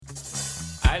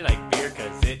I like beer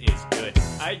cause it is good.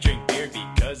 I drink beer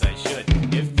because I should.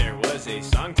 If there was a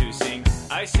song to sing,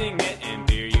 I sing it and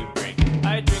beer you bring.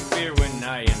 I drink beer when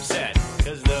I am sad,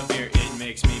 cause the beer it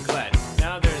makes me glad.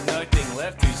 Now there's nothing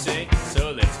left to say,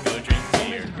 so let's go drink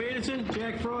beer. Mr. Peterson,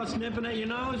 Jack Frost nipping at your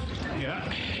nose? Yeah,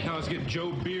 now let's get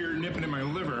Joe Beer nipping in my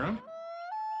liver, huh?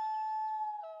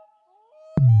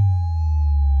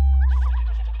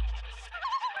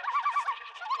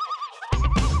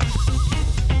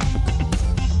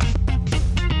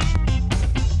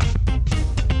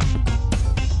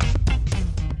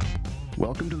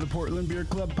 Welcome to the Portland Beer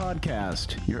Club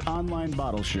podcast, your online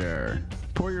bottle share.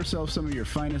 Pour yourself some of your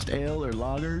finest ale or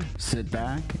lager, sit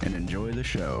back, and enjoy the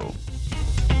show.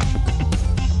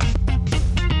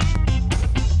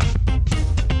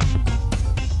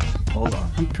 Hold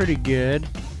on. I'm pretty good.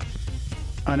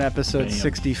 On episode Damn.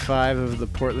 65 of the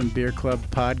Portland Beer Club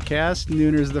podcast,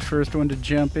 Nooner's the first one to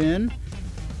jump in.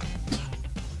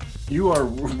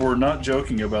 We're not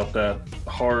joking about that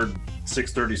hard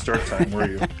 6:30 start time, were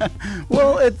you?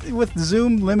 Well, with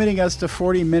Zoom limiting us to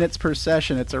 40 minutes per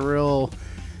session, it's a real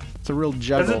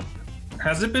juggle.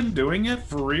 Has it been doing it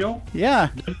for real? Yeah.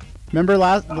 Remember the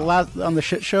last on the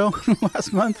shit show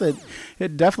last month?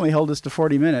 It definitely held us to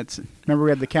 40 minutes. Remember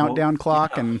we had the countdown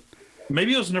clock and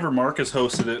Maybe it was never Marcus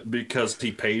hosted it because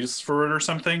he pays for it or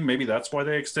something. Maybe that's why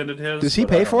they extended his. does he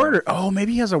but I pay don't for know. it? Or,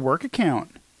 maybe he has a work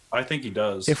account. I think he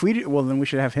does. If we do, well, then we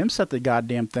should have him set the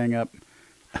goddamn thing up.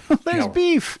 There's Yeah.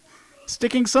 Beef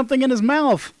sticking something in his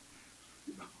mouth.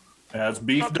 As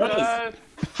Beef does.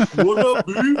 What up,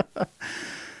 Beef?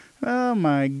 Oh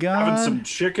my god. Having some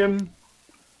chicken.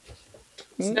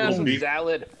 Have some Beef-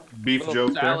 salad. Beef Little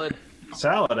joke salad. there.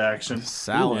 Salad action.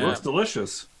 Salad. Ooh, looks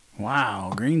delicious.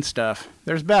 Wow, green stuff.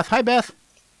 There's Beth. Hi, Beth.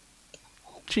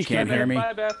 She can't hear me.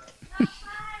 Bye, Beth.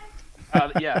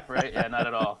 Yeah, right. Yeah, not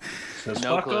at all. Says,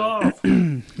 No fuck clue. off.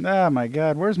 Oh my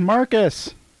god, where's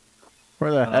Marcus?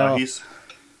 Where the hell? He's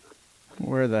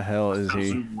Where the hell is he?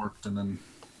 Zoom worked and then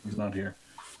he's not here.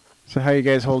 So how you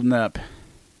guys holding up?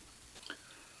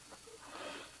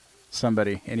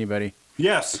 Somebody, anybody?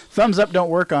 Yes. Thumbs up don't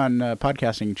work on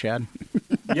podcasting, Chad.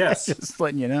 Yes. Just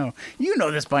letting you know. You know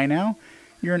this by now.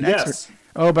 You're an Yes. expert.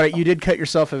 Oh, but you did cut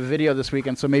yourself a video this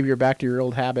weekend, so maybe you're back to your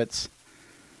old habits.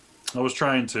 I was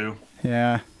trying to.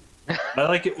 Yeah. I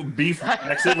like it when Beef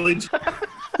accidentally.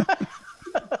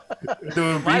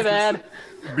 My bad.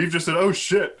 Beef just said, "Oh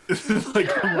shit!" Like,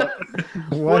 I'm like,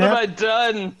 What have I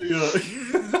done? yeah.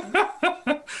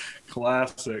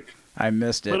 Classic. I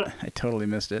missed it. But, I totally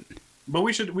missed it. But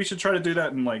we should try to do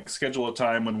that and like schedule a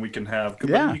time when we can have.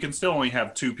 Yeah. You can still only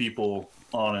have 2 people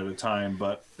on at a time,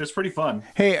 but it's pretty fun.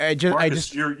 Hey, I Marcus,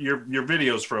 just your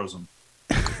video's frozen.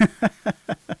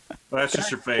 That's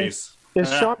just your face. Is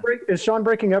Sean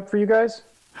breaking up for you guys?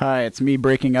 Hi, it's me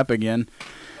breaking up again.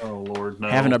 Oh Lord, no.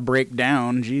 Having a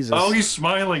breakdown. Jesus. Oh, he's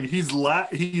smiling. He's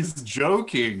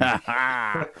joking.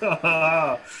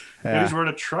 And he's wearing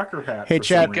a trucker hat. Hey, for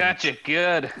Chad. some reason. Gotcha.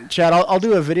 Good. Chad, I'll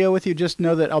do a video with you. Just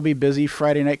know that I'll be busy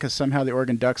Friday night because somehow the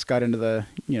Oregon Ducks got into the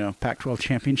Pac-12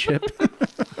 championship.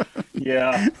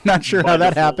 Yeah. Not sure By how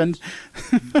that default. happened.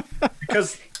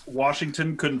 Because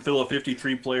Washington couldn't fill a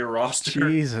 53-player roster.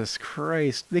 Jesus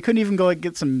Christ! They couldn't even go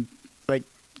get some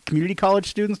community college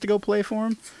students to go play for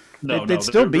them. They'd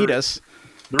still beat us.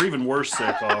 They're even worse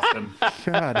sick often.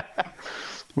 God,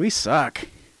 we suck.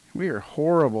 We are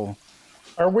horrible.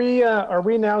 Are we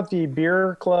now the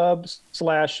beer club /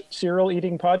 cereal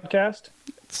eating podcast?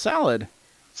 Salad.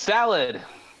 Salad.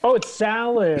 Oh, it's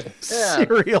salad. Yeah.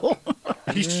 Cereal.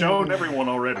 He's shown everyone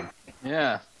already.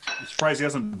 Yeah. I'm surprised he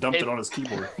hasn't dumped it on his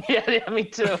keyboard. Yeah, me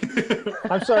too.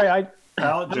 I'm sorry,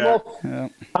 Salad Jack.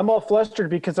 I'm all flustered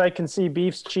because I can see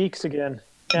Beef's cheeks again,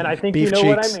 and I think Beef you know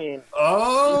what cheeks. I mean.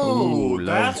 Oh, Ooh,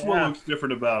 that's what yeah. looks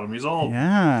different about him. He's all.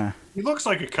 Yeah. He looks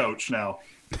like a coach now.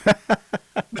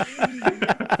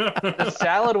 The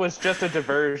salad was just a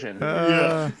diversion.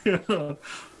 Yeah.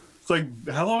 It's like,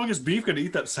 how long is Beef going to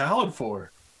eat that salad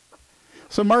for?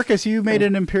 So Marcus, you made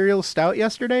an imperial stout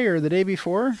yesterday or the day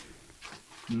before?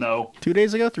 No. 2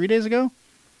 days ago? 3 days ago?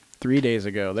 3 days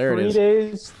ago. There it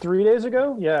is. 3 days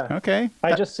ago? Yeah. Okay.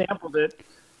 I just sampled it.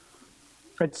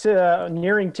 It's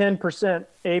nearing 10%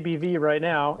 ABV right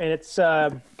now, and it's.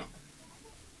 I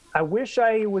wish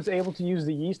I was able to use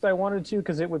the yeast I wanted to,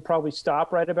 because it would probably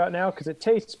stop right about now, because it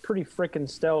tastes pretty freaking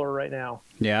stellar right now.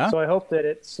 Yeah. So I hope that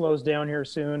it slows down here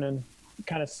soon and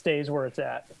kind of stays where it's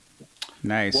at.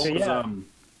 Nice. What was, yeah.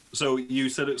 So you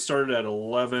said it started at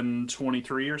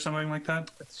 11:23 or something like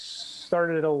that?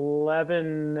 Started at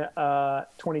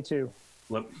 11:22.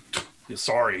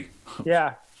 Sorry.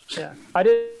 Yeah. Yeah, I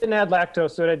didn't add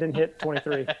lactose, so I didn't hit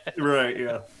 23. Right,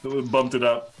 yeah. It bumped it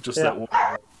up just Yeah. that one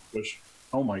push.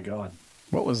 Oh my god.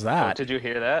 What was Oh, that? did you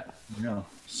hear that? Yeah.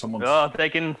 Someone's Oh, they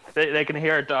can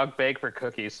hear a dog beg for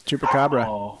cookies. Chupacabra.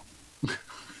 Oh.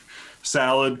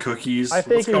 Salad, cookies. I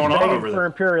think What's he was going on begging over for there?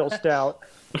 Imperial Stout.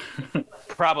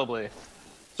 Probably.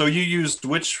 So you used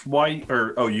which white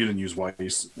or you didn't use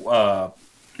whites.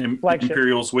 Flagship.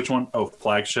 Imperials, which one? Oh,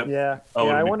 flagship. Yeah, Oh,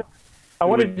 yeah. it'd be- I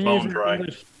wanted would to bone use dry.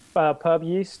 English pub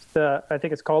yeast. I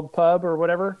think it's called pub or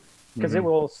whatever, because it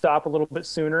will stop a little bit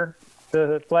sooner.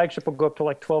 The flagship will go up to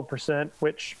like 12%,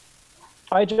 which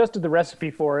I adjusted the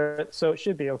recipe for it, so it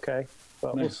should be okay.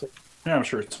 But we'll Nice. see. Yeah, I'm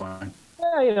sure it's fine.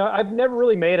 Yeah, I've never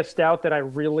really made a stout that I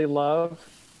really love.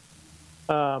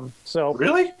 So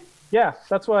Really? yeah,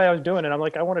 that's why I was doing it. I'm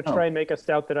like, I want to Oh. try and make a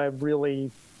stout that I really,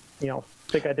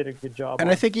 think I did a good job. And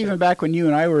on. I think even back when you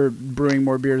and I were brewing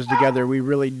more beers together, we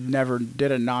really never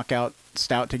did a knockout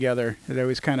stout together. It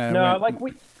always kind of No, like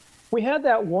we had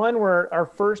that one where our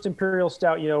first Imperial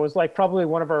Stout, was like probably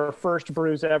one of our first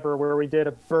brews ever, where we did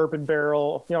a bourbon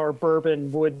barrel, or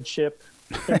bourbon wood chip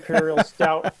Imperial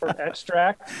Stout from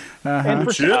extract. And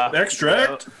for Chip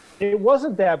extract. it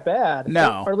wasn't that bad.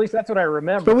 No. Or at least that's what I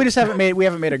remember. But we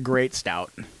haven't made a great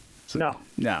stout. No.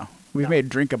 No, we've made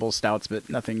drinkable stouts, but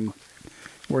nothing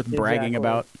worth bragging Exactly.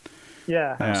 about.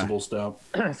 Yeah. Passable stout.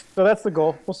 So that's the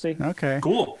goal. We'll see. Okay.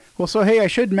 Cool. Well, so hey, I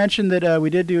should mention that we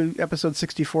did do episode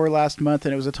 64 last month,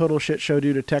 and it was a total shit show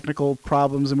due to technical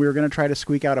problems, and we were going to try to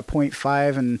squeak out a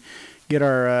 0.5 and get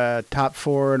our top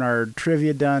 4 and our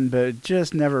trivia done, but it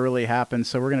just never really happened.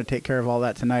 So we're going to take care of all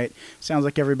that tonight. Sounds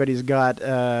like everybody's got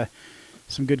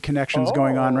some good connections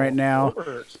going on right now.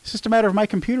 Robert. It's just a matter of my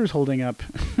computer's holding up,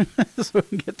 so we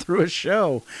can get through a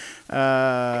show.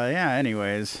 Yeah.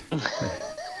 Anyways.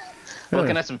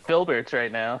 Looking at some filberts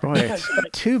right now. Boy, it's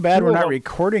too bad we're not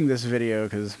recording this video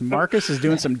because Marcus is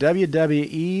doing some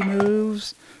WWE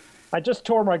moves I just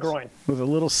tore my groin. with a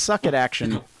little suck it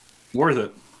action. Worth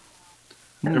it.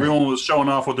 Everyone was showing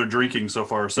off what they're drinking so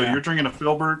far. So Yeah. you're drinking a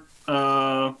Filbert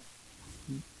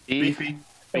Beef, beefy.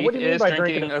 Hey, what do you mean is by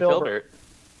drinking drinking a a filbert.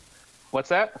 What's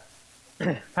that?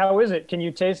 How is it? Can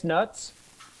you taste nuts?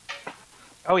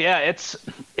 Oh yeah,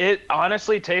 it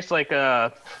honestly tastes like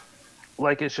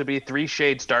it should be 3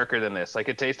 shades darker than this. Like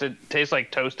it tastes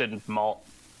like toasted malt.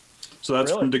 So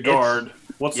that's Really? from DeGard.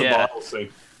 What's the yeah. bottle say?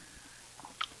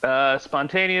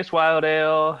 Spontaneous wild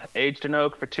ale, aged in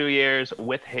oak for 2 years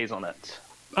with hazelnuts.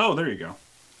 Oh, there you go.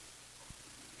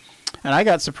 And I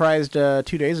got surprised 2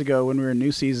 days ago when we were in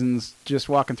New Seasons, just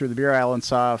walking through the beer aisle and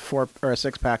saw a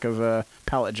 6-pack of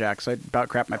Pallet Jacks. I about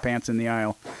crapped my pants in the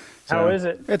aisle. How is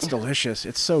it? It's delicious.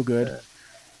 It's so good.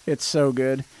 It's so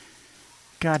good.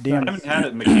 God I damn. haven't had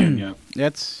it in McCann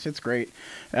yet. It's great.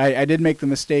 I did make the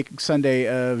mistake Sunday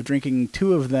of drinking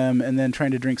 2 of them and then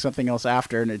trying to drink something else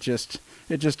after, and it just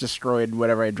destroyed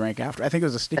whatever I drank after. I think it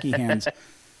was a Sticky Hands.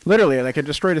 Literally, like it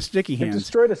destroyed a Sticky It Hands.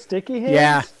 destroyed a sticky hand?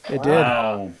 Yeah, it did.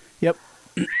 Wow. Yep.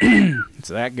 It's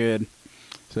that good.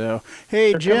 So,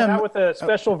 hey, They're coming Jim. out with a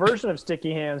special version of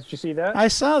Sticky Hands. Did you see that? I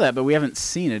saw that, but we haven't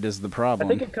seen it is the I problem.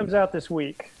 think it comes out this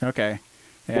week. Okay.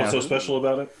 Yeah. What's so special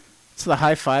about it? It's the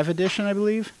High Five edition, I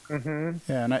believe.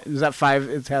 Mm-hmm. Yeah, and is that 5?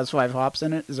 It has 5 hops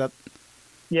in it. Is that?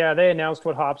 Yeah, they announced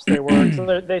what hops they were.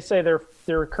 So they say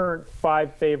their current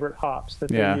 5 favorite hops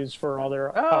that Yeah. they use for all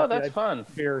their Oh, that's fun.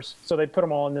 beers. So they put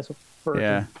them all in this version.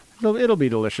 Yeah. It'll be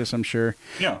delicious, I'm sure.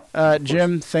 Yeah.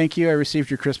 Jim, thank you. I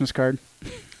received your Christmas card.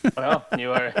 Well,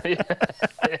 you are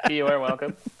you are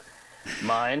welcome.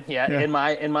 Mine, yeah, in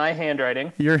my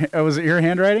handwriting. Was it your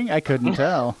handwriting? I couldn't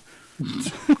tell.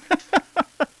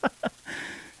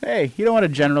 Hey, you don't want to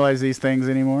generalize these things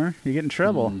anymore. You get in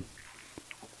trouble.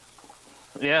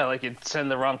 Yeah, like you'd send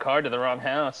the wrong card to the wrong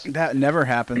house. That never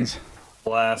happens.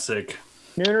 Classic.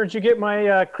 Nooner, did you get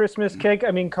my Christmas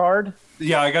card?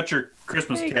 Yeah, I got your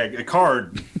Christmas keg. A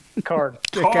card. Card.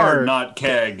 Card, not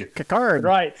keg. Card.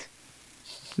 Right.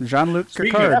 Jean-Luc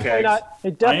Speaking Picard. of Definitely kegs, not.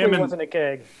 It definitely in- wasn't a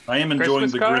keg. I am enjoying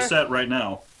Christmas the card? grisette right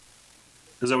now.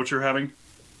 Is that what you're having?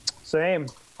 Same.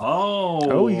 Oh.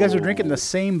 Oh, you guys are drinking the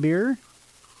same beer?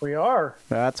 We are.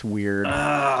 That's weird.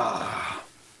 Ah.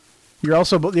 You're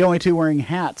also the only 2 wearing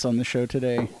hats on the show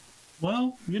today.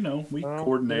 Well, we Well,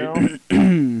 coordinate.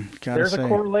 Gotta there's say. a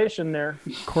correlation there.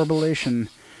 Correlation.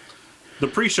 The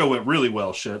pre-show went really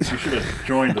well, shit. You should have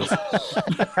joined us.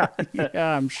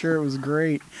 Yeah, I'm sure it was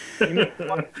great.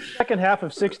 Second half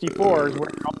of 64 is where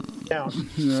it all went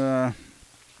down.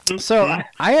 So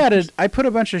I put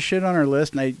a bunch of shit on our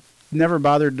list, and I never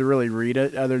bothered to really read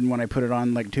it other than when I put it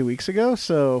on like 2 weeks ago.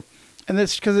 So, and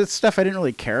that's because it's stuff I didn't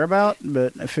really care about,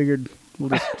 but I figured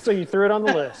So you threw it on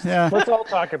the list. Yeah. Let's all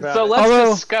talk about So it. let's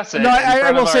Although- discuss it. no, in I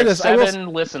front will of say our this. I will-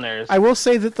 7 listeners. I will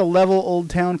say that the Level Old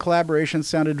Town collaboration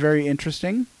sounded very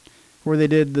interesting, where they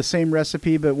did the same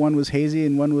recipe, but one was hazy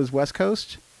and one was West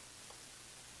Coast.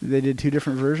 They did 2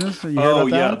 different versions. You heard Oh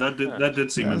about yeah, that? that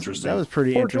did seem interesting. That was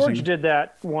pretty Fort interesting. George did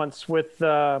that once with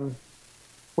their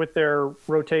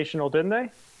rotational, didn't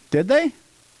they? Did they?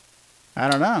 I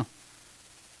don't know.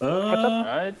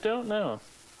 I don't know.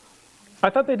 I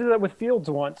thought they did that with Fields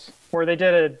once, where they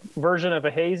did a version of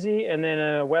a hazy and then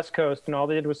a West Coast, and all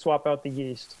they did was swap out the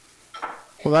yeast.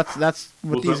 Well, that's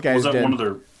what these guys was that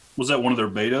did. Was that one of their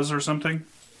betas or something?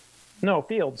 No,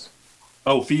 Fields.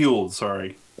 Oh, Field.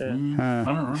 Sorry. Yeah. I don't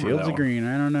remember Fields that of one. Green.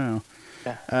 I don't know.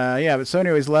 Yeah, but so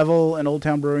anyways, Level and Old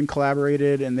Town Brewing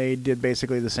collaborated, and they did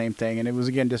basically the same thing. And it was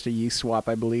again just a yeast swap,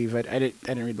 I believe. I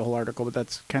didn't read the whole article, but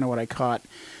that's kind of what I caught.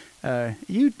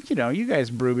 You guys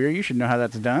brew beer. You should know how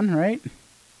that's done, right?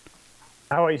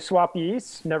 How you swap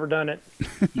yeast? Never done it.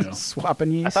 Yeah.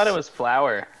 Swapping yeast. I thought it was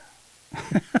flour.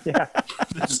 Yeah.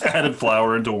 They just added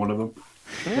flour into one of them.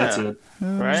 That's it.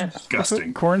 Right?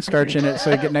 Disgusting. cornstarch in it,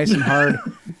 so it get nice and hard.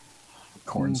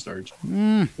 Cornstarch.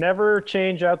 Never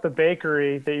change out the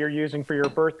bakery that you're using for your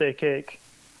birthday cake.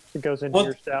 It goes into Well-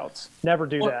 your stouts. Never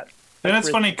do that. And it's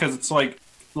Really- funny because it's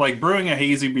like brewing a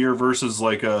hazy beer versus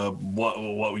like a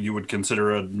what you would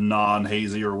consider a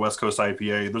non-hazy or West Coast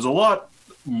IPA. There's a lot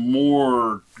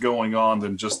more going on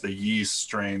than just the yeast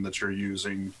strain that you're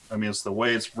using. I mean, it's the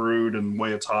way it's brewed and the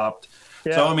way it's hopped.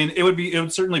 Yeah. So I mean, it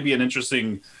would certainly be an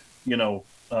interesting,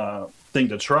 thing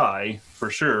to try for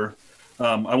sure.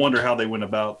 I wonder how they went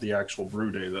about the actual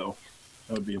brew day though.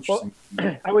 That would be interesting.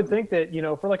 I would think that,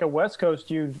 for like a West Coast,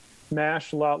 you'd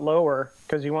mash a lot lower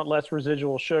because you want less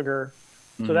residual sugar.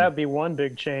 So that would be one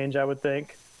big change, I would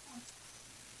think.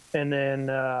 And then,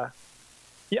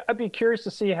 I'd be curious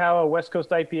to see how a West Coast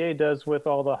IPA does with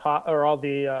all the hot or all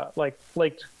the like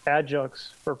flaked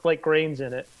adjuncts or flake grains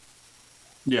in it,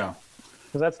 Yeah.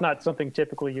 because that's not something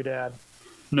typically you'd add.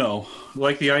 No,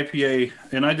 like the IPA,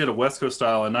 and I did a West Coast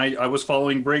style, and I was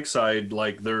following Breakside,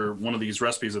 like their one of these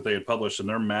recipes that they had published, and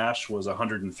their mash was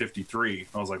 153.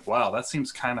 I was like, wow, that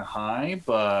seems kind of high,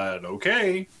 but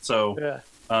okay. So, Yeah.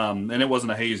 and it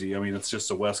wasn't a hazy. I mean, it's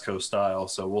just a West Coast style,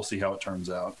 so we'll see how it turns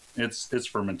out. It's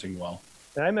fermenting well.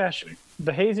 And I mash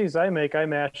the hazies I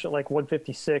mash at like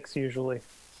 156 usually.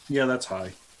 Yeah, that's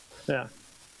high. Yeah.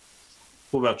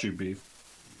 What about you, Beef?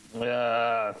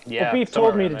 Yeah. Well, Beef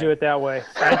told me to do it that way.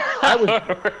 I was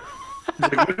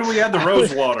Like, when do we add the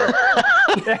rose water?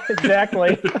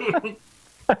 exactly.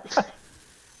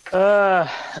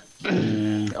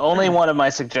 Only one of my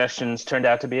suggestions turned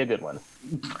out to be a good one.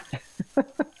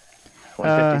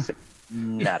 156.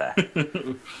 Nada.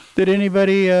 Did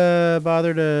anybody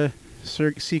bother to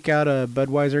seek out a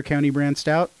Budweiser County brand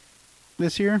stout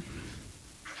this year?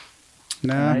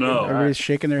 No, No. Everybody's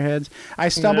shaking their heads. I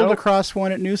stumbled Nope. across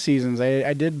one at New Seasons.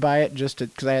 I did buy it just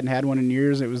because I hadn't had one in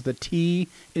years. It was the tea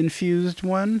infused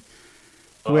one,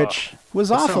 which was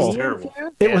That sounds awful. terrible.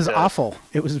 It Yeah, was it does. awful.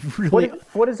 It was really.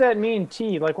 What does that mean?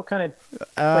 Tea? Like what kind of?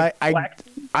 Like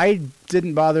I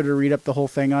didn't bother to read up the whole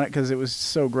thing on it because it was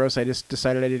so gross. I just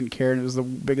decided I didn't care, and it was the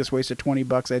biggest waste of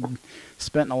 $20 I'd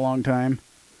spent in a long time.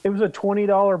 It was a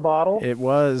 $20 bottle. It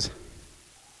was.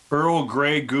 Earl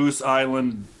Grey Goose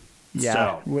Island Yeah,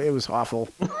 Stout. it was awful.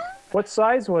 What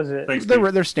size was it? Thanks,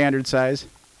 Beef. They're standard size.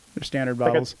 They're standard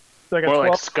bottles. Like a More like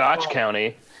 12 Scotch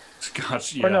County.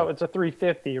 Scotch, yeah. Or no, it's a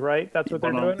 350, right? That's what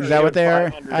they're doing. Is that what they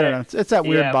are? 500? I don't know. It's that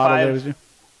weird Yeah, bottle. five. That was,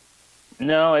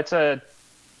 No, it's a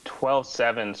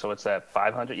 12.7, so it's that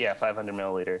 500. Yeah, 500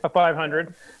 milliliter. A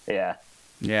 500. Yeah.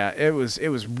 yeah, it was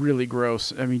really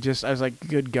gross. I mean, I was like,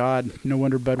 good God, no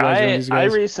wonder Budweiser and these I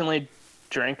guys. recently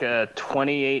drank a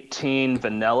 2018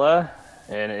 vanilla,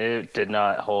 and it did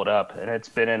not hold up. And it's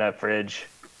been in a fridge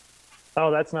Oh,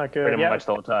 that's not good. pretty Yeah, much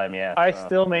the whole time. Yeah. I so,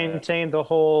 still maintain the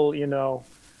whole,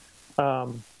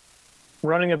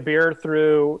 running a beer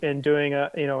through and doing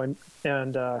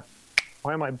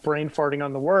why am I brain farting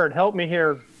on the word? Help me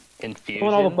here. infusion.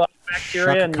 Pulling all the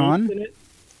bacteria and Shaka Khan? yeast in it.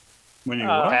 When you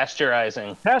Uh, what?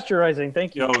 Pasteurizing. Pasteurizing.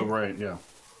 Thank you. Oh, right, yeah.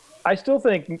 I still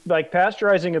think like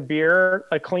pasteurizing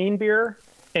a clean beer,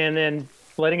 and then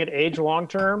letting it age long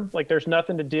term. Like there's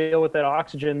nothing to deal with that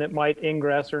oxygen that might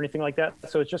ingress or anything like that.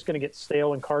 So it's just going to get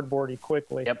stale and cardboardy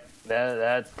quickly. Yep.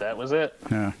 That was it.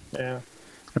 Yeah. Yeah.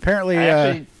 Apparently, I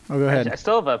actually- go ahead. I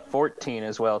still have a 14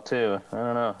 as well too. I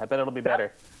don't know. I bet it'll be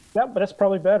better. Yeah, but that's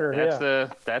probably better.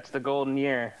 That's the golden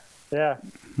year. Yeah.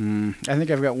 I think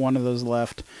I've got one of those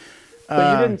left.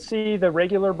 But you didn't see the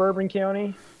regular Bourbon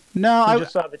County? No, You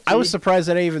just saw the I was tea? surprised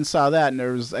that I even saw that, and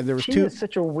there was Tea two is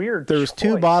such a weird. there was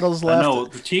two choice. bottles I left. know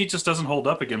the tea just doesn't hold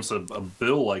up against a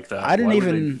bill like that. I didn't Why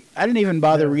would even they-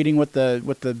 bother reading what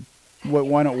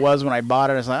one it was when I bought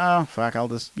it. I was like, oh fuck, I'll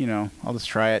just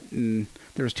try it. And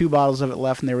there was two bottles of it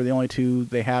left, and they were the only two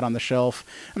they had on the shelf.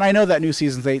 And I know that new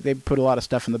season they put a lot of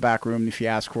stuff in the back room. If you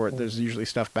ask for it, there's usually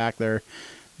stuff back there.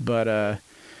 But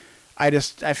I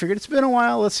figured it's been a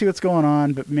while. Let's see what's going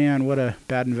on. But man, what a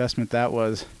bad investment that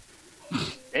was.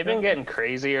 They've been getting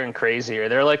crazier and crazier.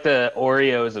 They're like the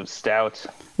Oreos of stouts.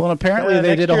 Well, and apparently Yeah, they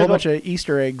next did a year whole they'll- bunch of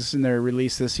Easter eggs in their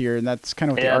release this year, and that's kind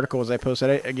of what the Yeah. article was I posted.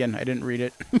 I didn't read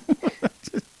it.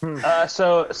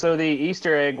 So the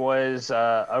Easter egg was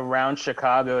around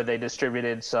Chicago. They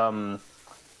distributed some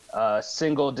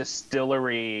single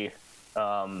distillery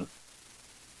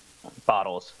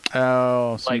bottles,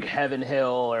 Oh, like Heaven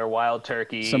Hill or Wild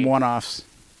Turkey. some one-offs.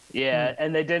 Yeah,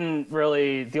 and they didn't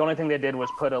really. The only thing they did was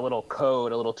put a little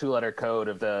code, a little 2-letter code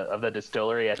of the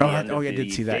distillery at the end of I the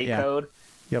did see that, date yeah. code.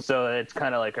 Yep. So it's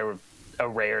kind of like a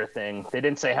rare thing. They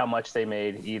didn't say how much they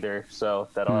made either, so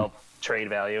that'll help trade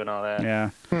value and all that.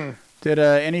 Yeah. Did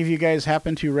any of you guys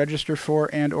happen to register for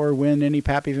and or win any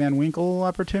Pappy Van Winkle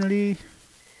opportunity?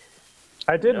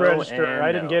 I did No register. and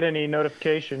I didn't no. get any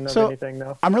notification of So- anything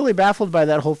though. I'm really baffled by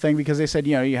that whole thing because they said,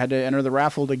 you had to enter the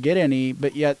raffle to get any,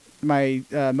 but yet my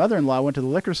mother-in-law went to the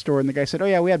liquor store and the guy said, oh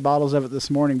yeah, we had bottles of it this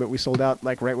morning, but we sold out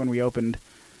like right when we opened.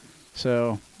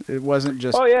 So it wasn't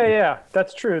just... Oh yeah,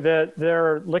 that's true.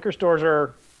 Their liquor stores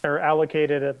are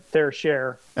allocated at their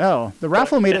share. Oh, the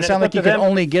raffle made and it then sound it's like up you to could them.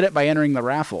 only get it by entering the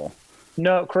raffle.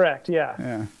 No, correct. Yeah,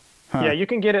 Yeah. yeah. You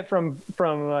can get it from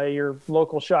your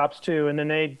local shops too, and then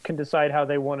they can decide how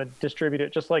they want to distribute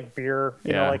it, just like beer.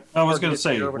 You Yeah. know, like I was going Target to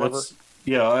say, beer or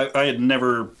whatever. I had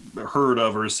never heard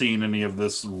of or seen any of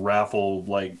this raffle,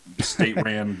 like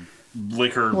state-ran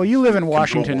liquor. Well, you live in control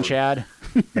Washington, board. Chad.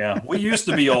 Yeah, we used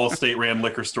to be all state-ran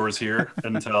liquor stores here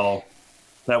until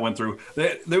that went through.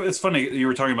 It's funny you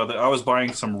were talking about that. I was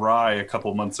buying some rye a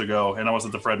couple months ago, and I was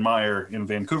at the Fred Meyer in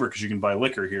Vancouver because you can buy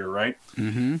liquor here, right?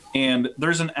 Mm-hmm. And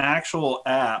there's an actual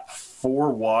app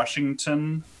for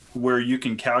Washington where you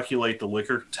can calculate the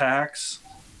liquor tax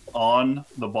on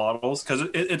the bottles because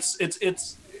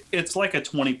it's like a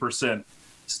 20%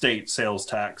 state sales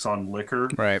tax on liquor.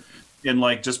 Right. And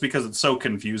like just because it's so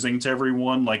confusing to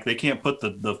everyone, like they can't put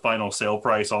the final sale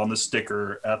price on the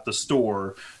sticker at the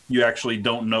store. You actually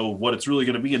don't know what it's really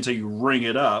going to be until you ring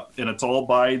it up, and it's all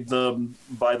by the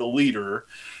liter.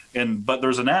 But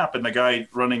there's an app, and the guy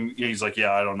running, he's like,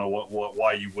 yeah, I don't know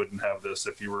why you wouldn't have this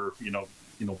if you were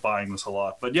buying this a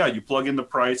lot. But yeah, you plug in the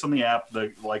price on the app,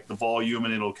 the volume,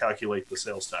 and it'll calculate the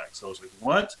sales tax. So I was like,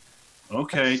 what?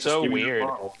 Okay, That's so give me the weird.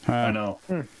 bottle. I know.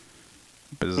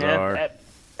 Bizarre. Yeah,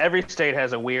 every state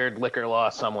has a weird liquor law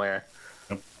somewhere.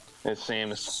 Yep. It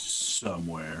seems.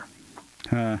 Somewhere.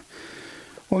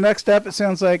 Well, next up, it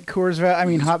sounds like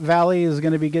Hop Valley is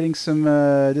going to be getting some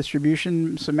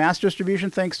distribution, some mass distribution,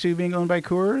 thanks to being owned by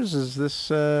Coors. Is this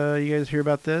you guys hear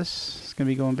about this? It's going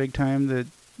to be going big time.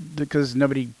 Because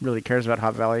nobody really cares about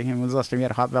Hop Valley. And when's the last time you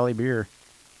had Hop Valley beer?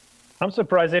 I'm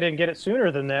surprised they didn't get it sooner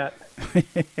than that.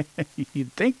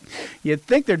 You'd think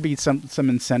there'd be some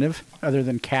incentive other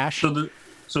than cash.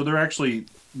 So they're actually.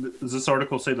 Does this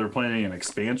article say they're planning an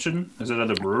expansion? Is it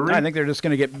at a brewery? I think they're just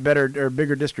going to get better or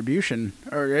bigger distribution.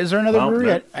 Or is there another Well, brewery?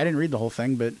 that- I didn't read the whole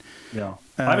thing, but Yeah.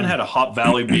 I haven't had a Hop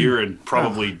Valley beer in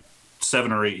probably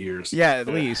 7 or 8 years. yeah, at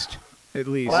least. Last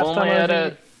Only time I at was a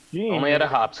in Eugene, only at a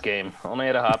hops game. Only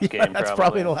at a hops game. That's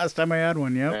probably the last time I had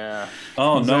one. Yep. Yeah.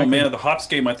 Oh Exactly. no, man! The hops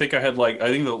game. I think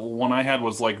the one I had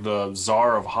was like the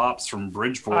Czar of Hops from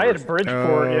Bridgeport. I had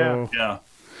Bridgeport. Yeah. Yeah.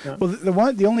 Well,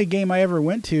 the only game I ever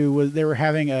went to was they were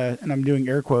having and I'm doing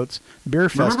air quotes, beer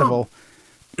festival,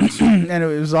 and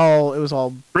it was all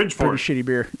Bridgeport. pretty shitty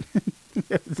beer.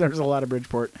 There's a lot of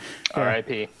Bridgeport. Yeah.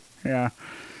 R.I.P. Yeah.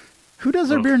 Who does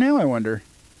their Ugh. beer now? I wonder.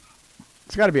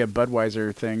 It's got to be a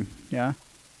Budweiser thing. Yeah.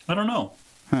 I don't know.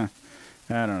 I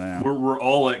don't know. We're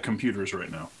all at computers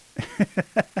right now.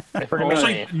 Pretty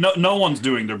Actually, much. no one's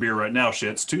doing their beer right now. Shit,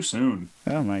 it's too soon.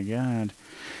 Oh my god.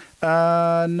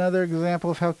 Another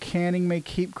example of how canning may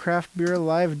keep craft beer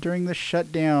alive during the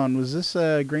shutdown. Was this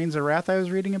Grains of Wrath I was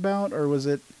reading about, or was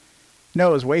it? No,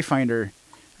 it was Wayfinder.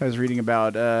 I was reading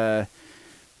about that.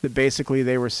 Basically,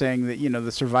 they were saying that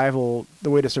the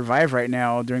way to survive right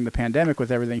now during the pandemic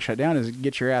with everything shut down is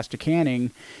get your ass to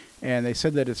canning, and they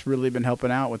said that it's really been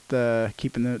helping out with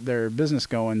keeping their business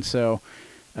going. So,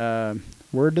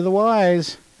 word to the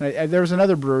wise. There was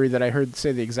another brewery that I heard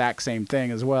say the exact same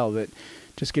thing as well. That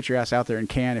just get your ass out there and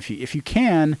can if you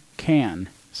can.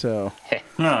 So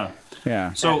Huh.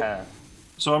 yeah. So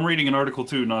So I'm reading an article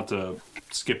too, not to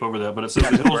skip over that, but it says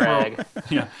the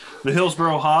Hillsborough, the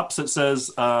Hillsborough Hops. It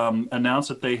says announced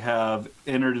that they have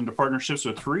entered into partnerships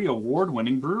with 3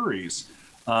 award-winning breweries: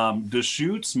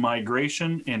 Deschutes,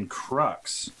 Migration, and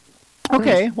Crux.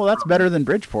 Okay, well that's better than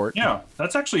Bridgeport. Yeah,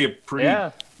 that's actually a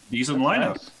pretty decent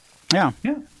lineup. Nice. Yeah.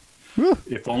 Yeah.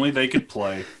 If only they could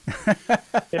play.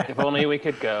 If only we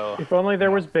could go. If only there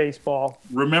was baseball.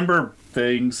 Remember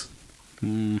things.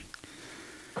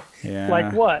 Yeah.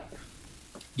 Like what?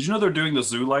 Did you know they're doing the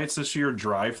zoo lights this year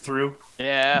drive-through?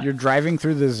 Yeah. You're driving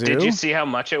through the zoo? Did you see how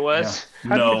much it was?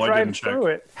 How'd No, you I drive didn't check. through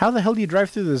it? How the hell do you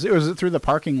drive through the zoo? Or is it through the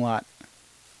parking lot?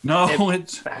 No,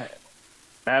 it's.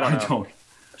 I don't know. I don't.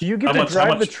 Do you get How to much- how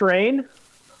drive the much- train?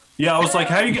 Yeah, I was like,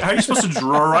 how are you supposed to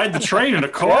ride the train in a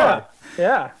car?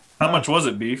 Yeah. How much was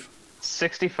it, Beef?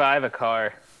 65 a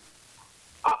car.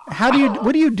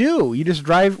 What do you do? You just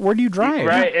drive, where do you drive?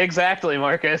 Right, exactly,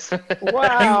 Marcus.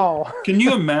 Wow. Can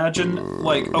you imagine,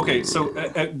 like, okay, so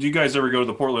do you guys ever go to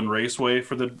the Portland Raceway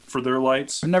for their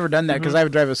lights? I've never done that because I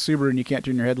drive a Subaru and you can't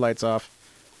turn your headlights off.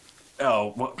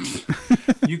 Oh, well,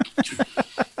 you.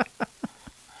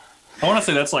 I want to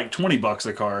say that's like $20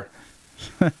 a car,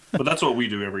 but that's what we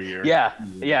do every year. yeah,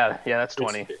 that's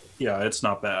 20. Yeah, it's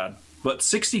not bad. But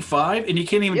 65, and you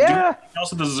can't even do Yeah. anything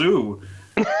else at the zoo.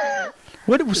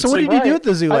 What did Right. you do at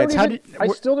the zoo I lights? don't even- I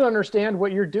still don't understand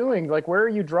what you're doing. Like, where are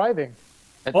you driving?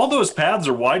 All those paths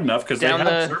are wide enough because they Down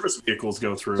have the- service vehicles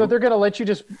go through. So they're going to let you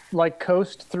just, like,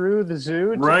 coast through the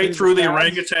zoo? Right through the paths?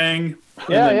 orangutan.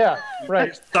 Yeah,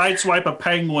 right. Sideswipe a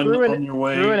penguin on your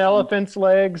way. Through an elephant's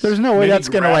legs. There's no way Maybe that's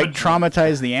going to, like, grab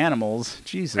traumatize the animals.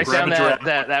 Jesus. Like Grab down a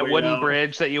giraffe that way wooden out.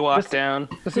 bridge that you walk down.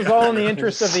 This is all in the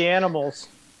interest of the animals.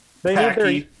 They need their,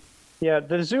 Tacky. yeah,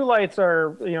 the zoo lights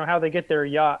are, how they get their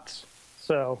yachts.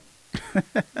 So,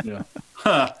 Yeah.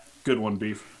 Ha, good one,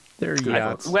 Beef. They're Good.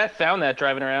 yachts. Wes found that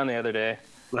driving around the other day.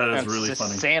 That is It's really just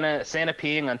funny. Santa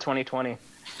peeing on 2020.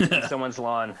 Someone's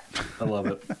lawn. I love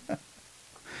it.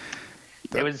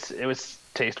 It was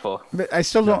tasteful. But I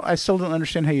still don't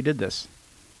understand how you did this.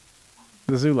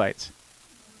 The zoo lights.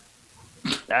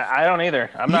 I don't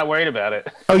either. I'm not worried about it.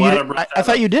 Oh, Glad you I did, brought I that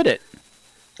thought up. you did it.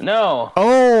 No.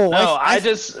 Oh, No, I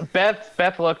just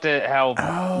Beth looked at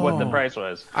what the price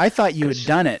was. I thought you had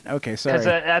done it. Okay, sorry. Because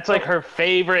that's like her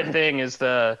favorite thing is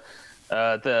the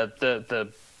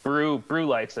brew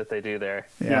lights that they do there.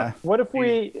 yeah. what if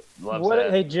we, loves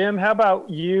that. hey, Jim, how about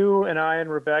you and I and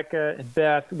Rebecca and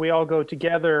Beth, we all go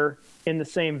together in the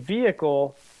same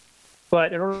vehicle,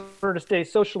 but in order to stay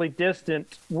socially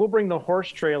distant, we'll bring the horse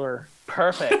trailer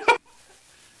Perfect.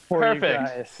 for you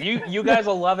Perfect. guys. You guys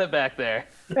will love it back there.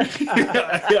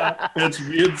 Yeah,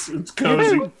 it's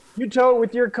cozy. You tow it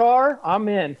with your car, I'm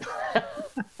in.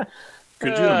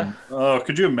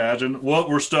 Could you imagine? Well,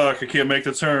 we're stuck. I can't make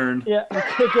the turn. Yeah, we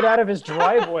kick it out of his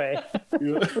driveway.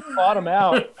 Bottom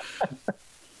out.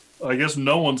 I guess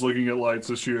no one's looking at lights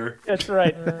this year. That's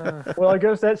right. Well, I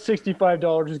guess that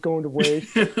 $65 is going to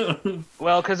waste.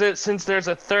 Well, because since there's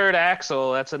a third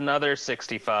axle, that's another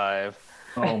 65.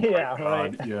 Oh my Yeah, god!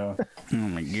 right. Yeah. Oh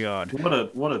my god.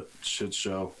 What a shit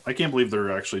show! I can't believe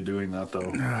they're actually doing that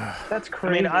though. That's I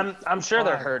crazy. mean, I'm sure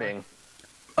they're hurting.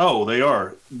 Oh, they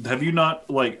are. Have you not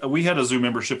we had a zoo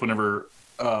membership whenever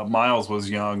Miles was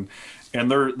young, and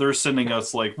they're sending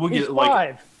us we'll He's get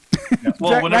 5.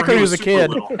 well Back whenever when he he was a super kid.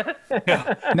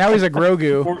 little, Now he's a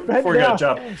Grogu. before he got a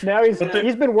job. Now he's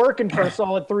been working for a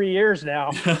solid 3 years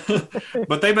now.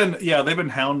 But they've been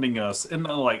hounding us and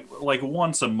like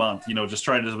once a month, just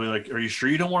trying to be like, are you sure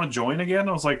you don't want to join again?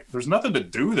 I was like, there's nothing to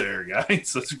do there,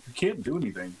 guys. You can't do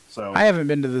anything. So I haven't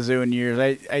been to the zoo in years.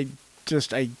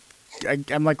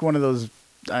 I'm like one of those,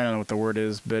 I don't know what the word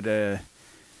is, but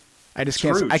I just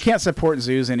can't. Scrooge. I can't support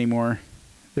zoos anymore.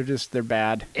 They're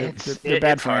bad. They're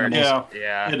bad it's for hard. animals.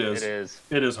 Yeah, it is. It is.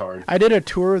 It is hard. I did a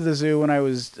tour of the zoo when I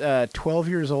was 12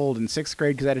 years old in 6th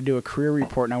grade because I had to do a career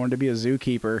report and I wanted to be a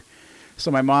zookeeper.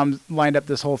 So my mom lined up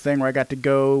this whole thing where I got to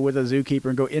go with a zookeeper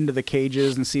and go into the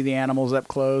cages and see the animals up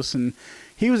close. And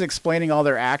he was explaining all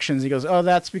their actions. He goes, oh,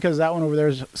 that's because that one over there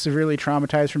is severely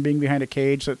traumatized from being behind a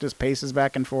cage, so it just paces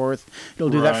back and forth. It'll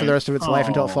do that for the rest of its life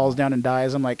until it Aw. falls down and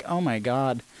dies. I'm like, oh my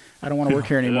God, I don't want to work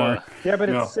here anymore. Yeah, but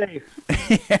Yeah. it's safe.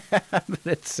 But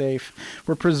it's safe.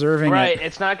 We're preserving Right, it.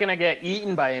 it's not gonna get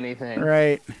eaten by anything.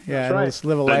 Right. Yeah, right. let's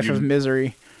live a That life of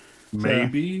misery.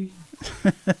 Maybe.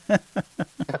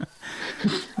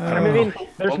 I mean,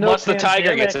 there's Well, no once the tiger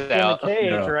pandemic gets it in out. the cage,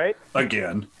 Yeah. right?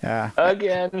 Again. Yeah.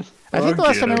 Again. I think the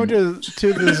last time I went Again.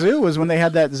 to the zoo was when they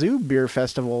had that zoo beer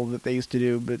festival that they used to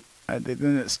do, but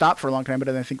then it stopped for a long time. But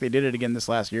I think they did it again this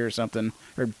last year or something,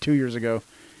 or 2 years ago.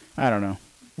 I don't know.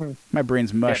 My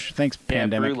brain's mush. Thanks, Yeah,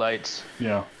 pandemic. brew lights.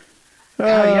 Yeah.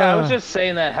 Yeah, I was just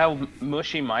saying that how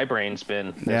mushy my brain's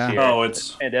been this Yeah. year. Oh,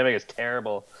 it's Pandemic is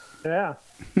terrible. Yeah.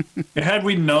 had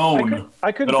we known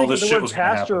I couldn't that all think of this the shit word was going to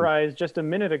happen. pasteurized just a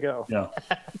minute ago. Yeah.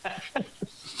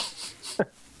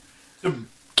 To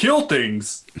kill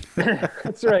things.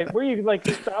 That's right. Where you like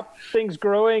stop things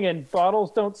growing and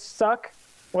bottles don't suck.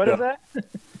 What is Yeah. that?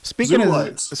 Speaking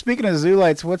Zoolites. of zoo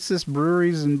lights, what's this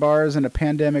breweries and bars in a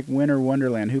pandemic winter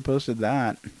wonderland? Who posted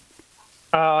that?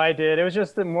 Oh, I did. It was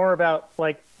just more about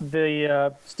like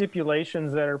the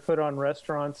stipulations that are put on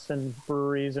restaurants and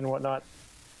breweries and whatnot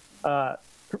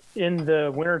in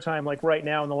the wintertime, like right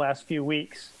now in the last few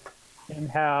weeks, and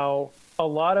how a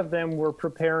lot of them were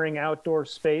preparing outdoor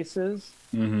spaces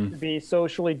to be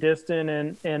socially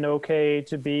distant and okay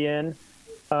to be in.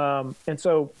 And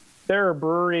so there are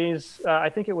breweries, I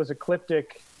think it was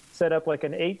Ecliptic, set up like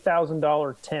an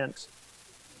 $8,000 tent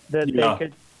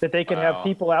that they could have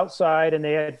people outside, and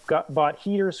they had bought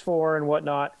heaters for and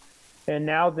whatnot. And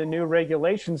now the new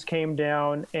regulations came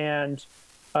down, and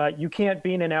you can't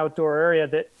be in an outdoor area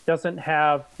that doesn't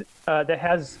have that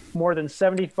has more than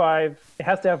 75. It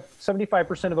has to have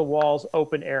 75% of the walls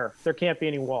open air. There can't be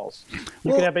any walls.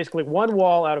 You can have basically one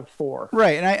wall out of 4.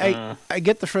 Right, and I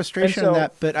get the frustration And of so-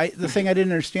 that, but the thing I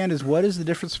didn't understand is what is the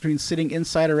difference between sitting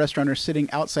inside a restaurant or sitting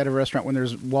outside of a restaurant when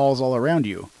there's walls all around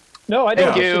you? No, I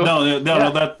Thank don't. you.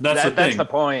 No, that's the thing. That's the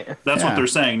point. That's Yeah. what they're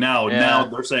saying now. Yeah. Now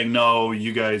they're saying, no,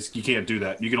 you guys, you can't do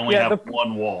that. You can only Yeah, have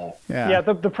one wall. Yeah,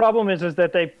 the problem is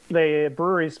that they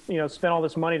breweries spent all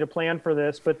this money to plan for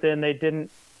this, but then they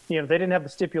didn't have the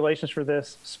stipulations for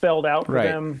this spelled out for Right.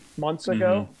 them months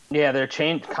ago. Yeah, they're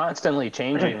constantly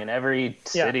changing, and every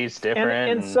Yeah. city's different.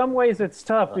 And in some ways, it's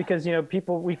tough because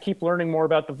we keep learning more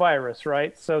about the virus,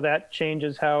 right? So that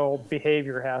changes how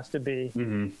behavior has to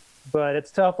be. But it's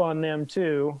tough on them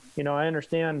too. I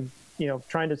understand.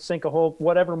 Trying to sink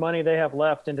whatever money they have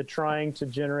left into trying to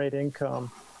generate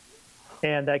income,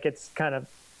 and that gets kind of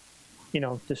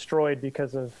destroyed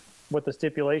because of what the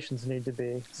stipulations need to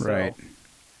be. So, Right.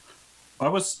 I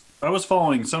was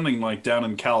following something like down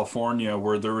in California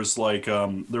where there was like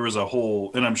there was a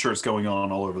whole, and I'm sure it's going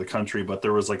on all over the country, but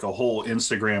there was like a whole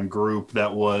Instagram group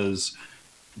that was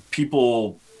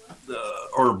people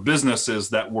or businesses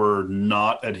that were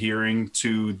not adhering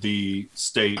to the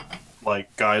state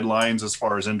like guidelines as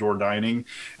far as indoor dining,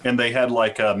 and they had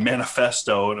like a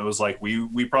manifesto, and it was like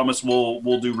we promise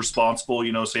we'll do responsible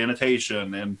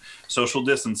sanitation and social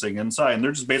distancing inside, and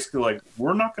they're just basically like,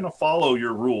 we're not going to follow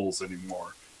your rules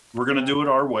anymore. We're going to do it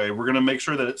our way. We're going to make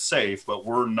sure that it's safe, but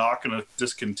we're not going to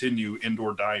discontinue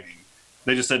indoor dining.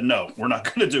 They just said, no, we're not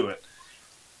going to do it.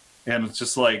 And it's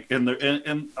just like,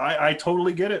 and I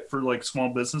totally get it for like small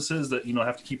businesses that,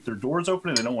 have to keep their doors open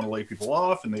and they don't want to lay people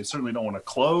off and they certainly don't want to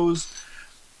close.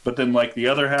 But then like the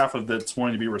other half of that's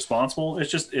wanting to be responsible,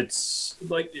 it's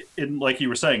like, like you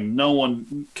were saying, no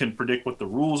one can predict what the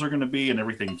rules are going to be and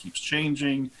everything keeps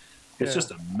changing. It's just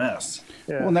a mess.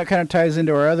 Yeah. Well, and that kind of ties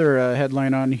into our other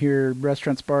headline on here: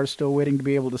 restaurants, bars still waiting to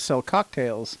be able to sell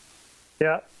cocktails.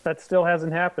 Yeah, that still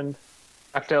hasn't happened.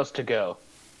 Cocktails to go,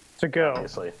 To go.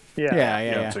 obviously.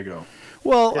 Yeah. To go.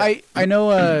 Well, I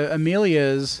know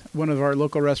Amelia's, one of our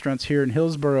local restaurants here in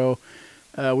Hillsboro.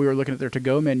 We were looking at their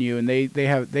to-go menu, and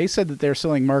they said that they're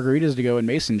selling margaritas to go in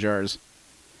mason jars.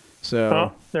 So Huh?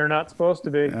 They're not supposed to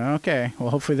be. okay,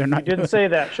 well, hopefully they're not. You didn't say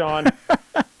that, Sean.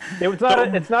 It was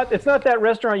not. It's not that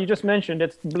restaurant you just mentioned.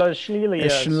 It's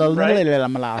Blashlilia, right?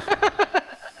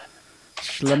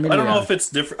 I don't know if it's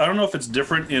different. I don't know if it's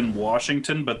different in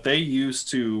Washington, but they used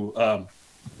to.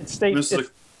 It's state. This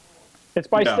is It's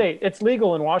by yeah. state. It's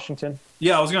legal in Washington.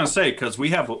 Yeah, I was gonna say because we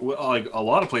have like a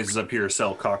lot of places up here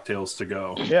sell cocktails to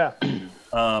go. Yeah.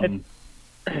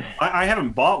 I haven't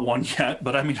bought one yet,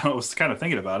 but I mean I was kind of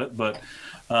thinking about it, but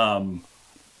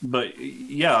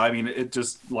yeah, I mean it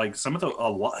just like some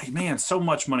of so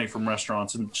much money from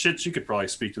restaurants and shit. You could probably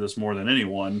speak to this more than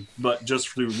anyone, but just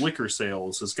through liquor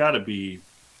sales, it's got to be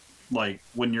like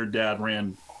when your dad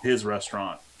ran his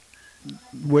restaurant.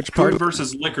 Which part? Food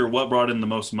versus liquor, what brought in the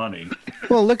most money?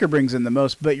 Well, liquor brings in the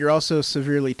most, but you're also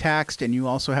severely taxed, and you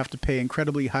also have to pay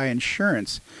incredibly high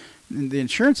insurance. And the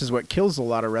insurance is what kills a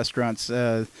lot of restaurants.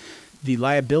 The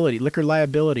liability, liquor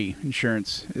liability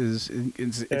insurance is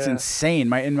it's insane.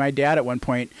 My dad at one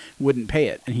point wouldn't pay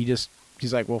it, and he's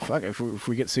like, well, fuck, if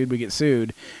we get sued, we get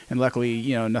sued. And luckily,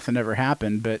 nothing ever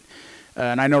happened. But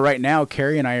and I know right now,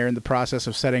 Carrie and I are in the process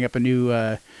of setting up a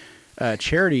new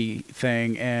charity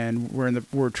thing, and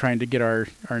we're trying to get our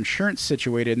insurance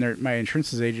situated. And my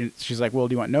insurance agent, she's like, well,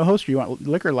 do you want no host or do you want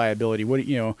liquor liability? What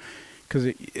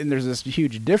because there's this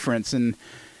huge difference. And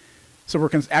So we're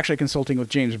actually consulting with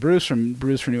James Bruce from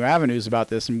Bruce for New Avenues about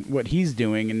this and what he's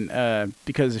doing. And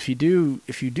because if you do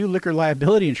liquor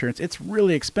liability insurance, it's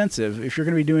really expensive. If you're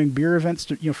going to be doing beer events,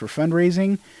 for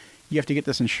fundraising, you have to get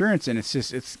this insurance, and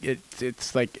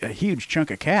it's like a huge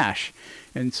chunk of cash.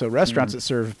 And so restaurants that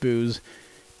serve booze,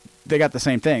 they got the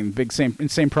same thing,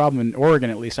 same problem in Oregon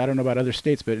at least. I don't know about other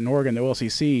states, but in Oregon, the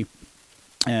OLCC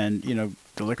and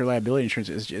the liquor liability insurance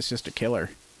is just a killer.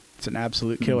 It's an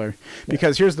absolute killer.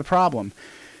 Because here's the problem.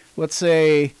 Let's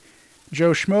say Joe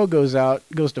Schmo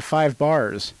goes to 5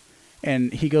 bars,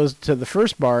 and he goes to the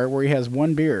first bar where he has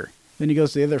 1 beer. Then he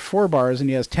goes to the other 4 bars,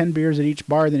 and he has 10 beers at each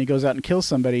bar. Then he goes out and kills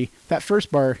somebody. That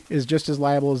first bar is just as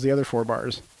liable as the other 4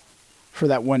 bars for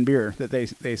that 1 beer that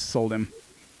they sold him.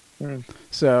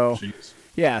 So,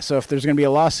 so if there's going to be a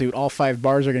lawsuit, all 5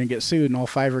 bars are going to get sued, and all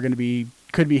 5 are going to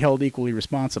could be held equally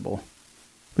responsible.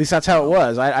 At least that's how it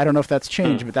was. I don't know if that's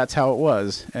changed, but that's how it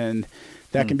was. And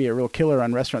that can be a real killer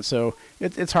on restaurants. So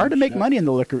it's hard to make money in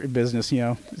the liquor business,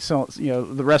 the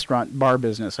restaurant bar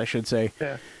business, I should say.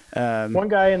 Yeah. One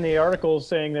guy in the article is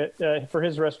saying that for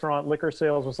his restaurant, liquor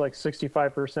sales was like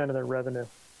 65% of their revenue.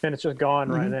 And it's just gone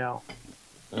right now.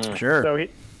 Sure. So,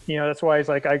 that's why he's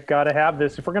like, I got to have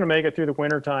this. If we're going to make it through the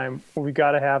wintertime, we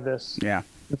got to have this. Yeah.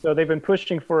 And so they've been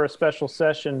pushing for a special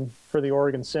session for the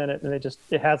Oregon Senate, and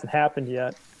it hasn't happened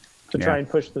yet to try and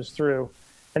push this through.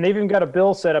 And they've even got a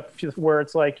bill set up where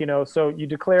it's like, so you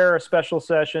declare a special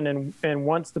session, and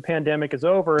once the pandemic is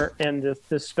over and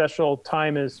this special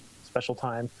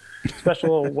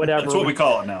whatever. That's what we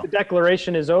call it now. The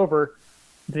declaration is over.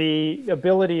 The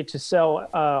ability to sell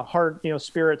hard,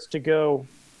 spirits to go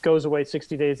goes away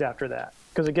 60 days after that,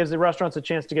 because it gives the restaurants a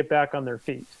chance to get back on their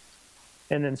feet.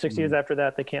 And then 60 days after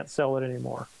that, they can't sell it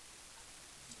anymore.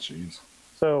 Jeez.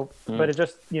 So, but it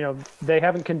just, they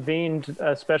haven't convened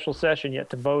a special session yet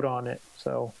to vote on it.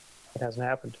 So it hasn't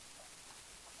happened.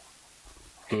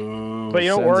 But,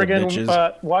 Oregon,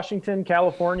 Washington,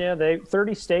 California,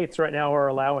 30 states right now are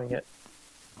allowing it.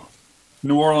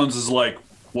 New Orleans is like,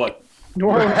 what? New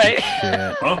Orleans,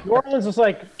 Huh? New Orleans is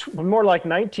like more like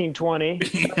 1920.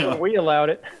 That's when we allowed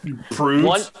it.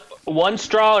 Prudes? One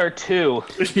straw or 2.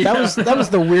 That was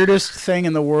the weirdest thing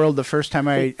in the world. The first time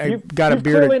I got a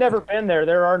beer. You've clearly never been there.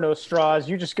 There are no straws.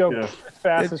 You just go as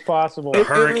fast as possible. It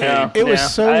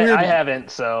was so weird. I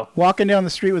haven't. So walking down the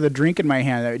street with a drink in my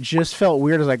hand, it just felt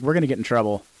weird. I was like, we're gonna get in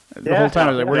trouble. The whole time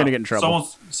I was like, we're gonna get in trouble.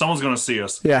 Someone's gonna see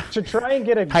us. Yeah. To try and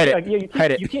get a hide it.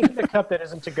 You can't get a cup that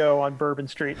isn't to go on Bourbon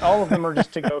Street. All of them are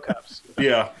just to go cups.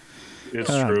 Yeah, it's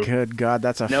true. Good God,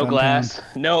 that's a no fun glass,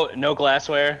 time. no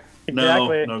glassware.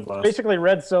 Exactly. No glass. Basically,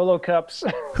 red Solo cups.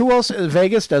 Who else?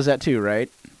 Vegas does that too, right?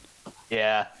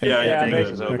 Yeah.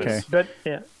 Vegas. Okay. But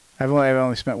yeah. I've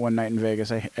only spent one night in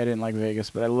Vegas. I didn't like Vegas,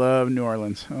 but I love New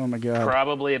Orleans. Oh my God.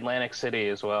 Probably Atlantic City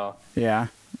as well. Yeah.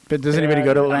 But does anybody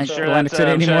go to Atlantic City I'm sure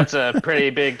anymore? that's a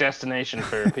pretty big destination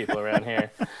for people around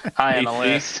here. High on the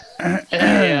list.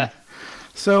 Yeah.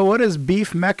 So what is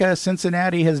Beef Mecca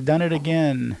Cincinnati has done it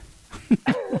again?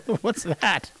 What's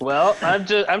that? Well, I'm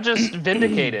just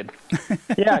vindicated.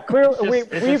 Yeah, clearly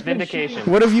It's just vindication.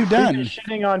 What have you We've been done?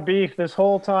 shitting on beef this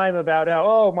whole time about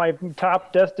how my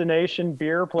top destination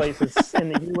beer places in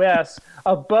the U.S.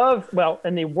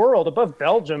 in the world above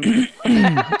Belgium,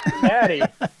 Cincinnati.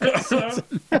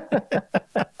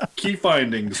 Key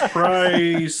findings: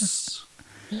 price.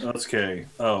 Okay.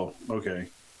 Oh, okay.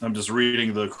 I'm just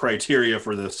reading the criteria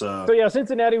for this. So yeah,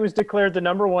 Cincinnati was declared the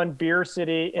 #1 beer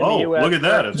city in the U.S. Look at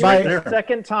that! It's By- right there.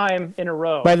 Second time in a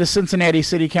row. By the Cincinnati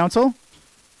City Council?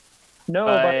 No,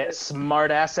 By but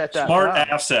smartasset.com. Smart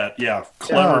Asset. Yeah,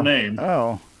 clever name.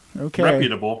 Oh, okay.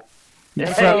 Reputable.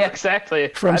 Yeah, exactly.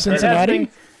 From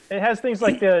Cincinnati? It has things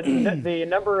like the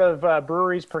number of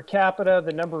breweries per capita,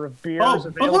 the number of beers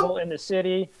available in the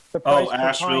city, the price per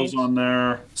Asheville's pint. on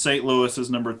there. St. Louis is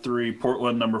number 3.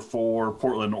 Portland number 4.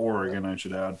 Portland, Oregon, I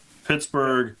should add.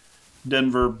 Pittsburgh,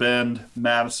 Denver, Bend,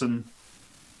 Madison,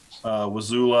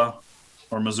 Missoula,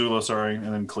 sorry,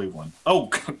 and then Cleveland. Oh,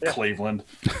 Cleveland.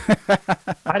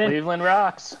 Cleveland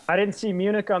rocks. I didn't see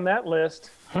Munich on that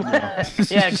list. Yeah,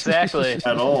 exactly.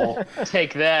 At all.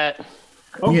 Take that.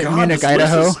 Oh, God, Munich, this list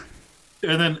Idaho. is-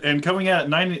 and coming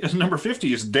out at number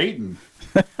 50 is Dayton.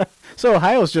 So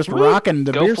Ohio's just rocking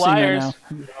the Go beer scene right Flyers.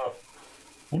 now. I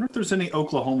wonder if there's any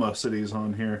Oklahoma cities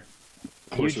on here.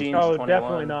 Eugene's Oh, 21.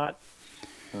 definitely not.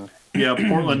 Yeah,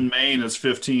 Portland, Maine is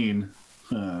 15.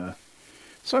 So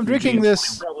I'm drinking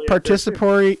this Probably up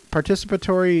there,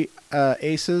 participatory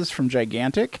Aces from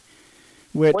Gigantic,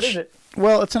 which What is it?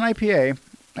 Well, it's an IPA,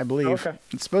 I believe. Okay.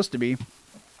 It's supposed to be.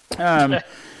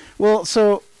 Well,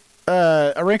 so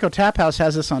Arenco Tap House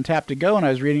has this on Tap to Go, and I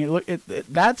was reading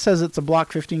it. That says it's a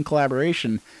Block 15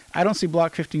 collaboration. I don't see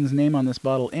Block 15's name on this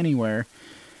bottle anywhere.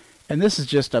 And this is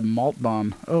just a malt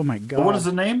bomb. Oh my god! But what is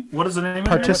the name? What is the name?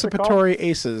 Participatory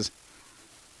Aces.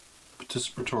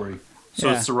 Participatory. So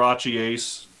Yeah. it's Sriracha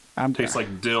Ace. Tastes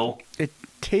like dill. It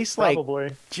tastes like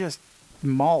Probably. just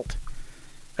malt.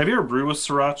 Have you ever brewed with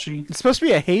Sriracha? It's supposed to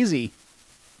be a hazy.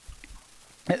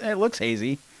 It looks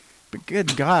hazy, but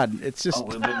good God, it's just.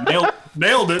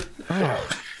 Nailed it.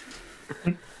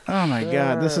 Oh my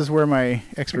God, this is where my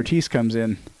expertise comes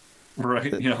in.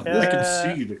 Right. Yeah. I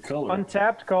can see the color.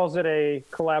 Untapped calls it a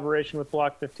collaboration with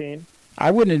Block 15.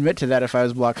 I wouldn't admit to that if I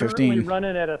was Block Currently 15.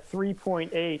 running at a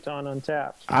 3.8 on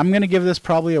Untapped. I'm gonna give this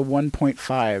probably a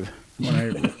 1.5.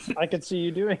 I could see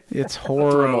you doing. It's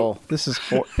horrible. This is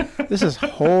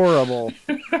horrible.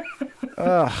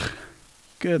 Ugh.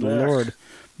 Good Lord.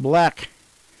 Black.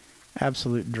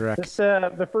 Absolute dreck. This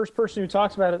the first person who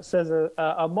talks about it says a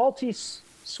malty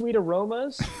sweet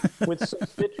aromas with some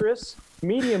citrus,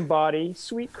 medium body,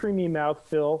 sweet creamy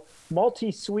mouthfeel,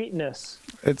 malty sweetness.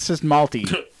 It's just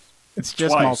malty. It's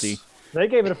just Twice. malty. They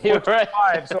gave it a You're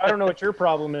 4.5, so I don't know what your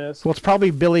problem is. Well, it's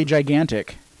probably Billy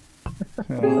Gigantic.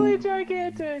 Really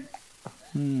gigantic.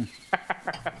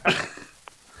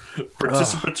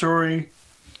 Participatory.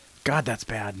 God, that's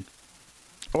bad.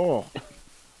 Oh.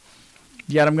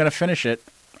 Yet I'm gonna finish it.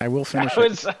 I will finish I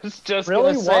it. was just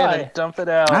Really? gonna say Why? to dump it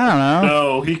out. I don't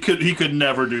know. No, he could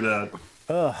never do that.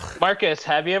 Marcus,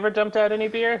 have you ever dumped out any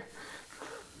beer?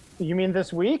 You mean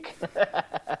this week?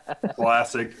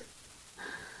 Classic.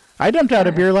 I dumped out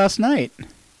a beer last night.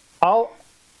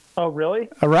 Oh, really?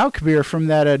 A Rauch beer from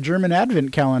that German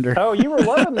Advent calendar. Oh, you were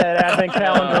loving that Advent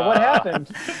calendar. What happened?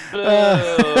 Boo.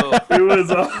 It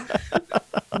was.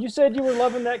 You said you were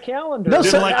loving that calendar. No, What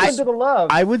so happened to the love?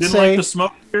 I would Didn't say like the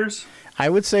smoke beers. I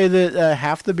would say that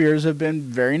half the beers have been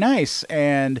very nice,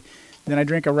 and then I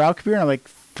drink a Rauch beer and I'm like,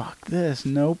 fuck this.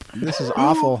 Nope, this is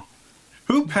awful.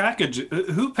 Who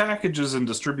packages and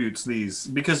distributes these?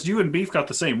 Because you and Beef got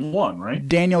the same one, right?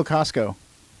 Daniel Costco.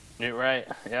 You're right.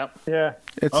 Yep. Yeah.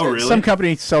 Oh, really? Some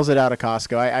company sells it out of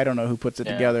Costco. I don't know who puts it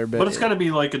Yeah. together, but But it's got to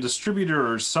be like a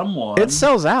distributor or someone. it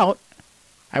sells out.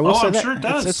 I will say I'm that. sure it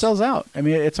does. It sells out. I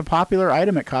mean, it's a popular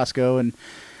item at Costco, and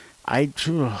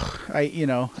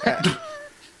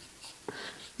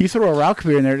you throw a Rauch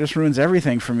beer in there, it just ruins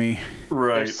everything for me.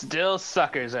 Right. There's still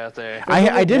suckers out there.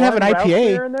 I did have an one Rauch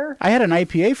beer in IPA. there? I had an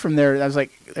IPA from there. I was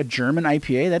like, a German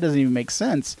IPA? That doesn't even make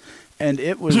sense. And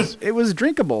it was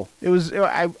drinkable. I was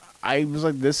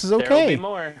like, this is There'll okay. be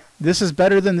more. This is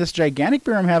better than this gigantic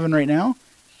beer I'm having right now.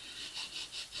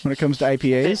 When it comes to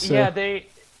IPAs, so. Yeah, they're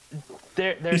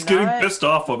He's not. getting pissed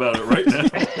off about it right now.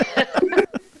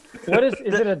 What is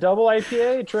it a double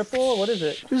IPA, triple? What is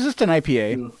it? It was just an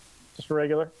IPA, Just a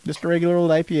regular? just a regular old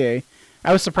IPA.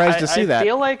 I was surprised to see I that.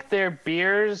 feel like their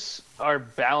beers are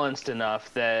balanced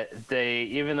enough that they,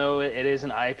 even though it is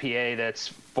an IPA that's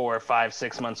 4, 5,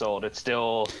 6 months old, it's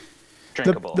still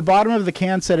drinkable. The bottom of the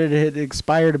can said it had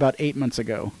expired about 8 months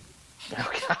ago.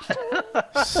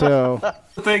 So,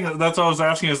 The thing that's what I was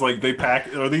asking is like they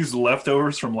pack. Are these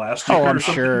leftovers from last year? oh, or I'm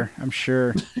something? sure. I'm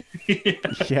sure.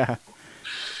 Yeah.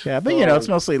 Yeah, but you know, it's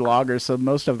mostly lagers, so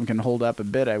most of them can hold up a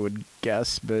bit, I would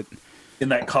guess. But In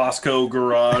that Costco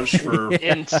garage for.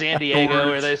 in San Diego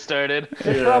where they started.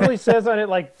 It probably says on it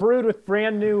like brewed with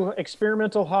brand new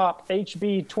experimental hop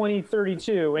HB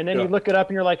 2032, and then you Yeah. look it up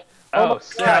and you're like, Oh, my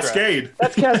Citra. God, Cascade.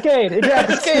 that's Cascade.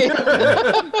 Cascade.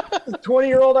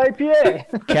 20-year-old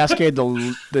IPA. Cascade,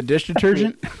 the dish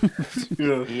detergent.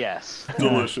 Yeah. Yes.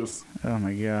 Delicious. Oh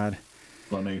my god.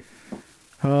 Funny.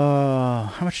 Oh,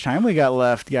 how much time we got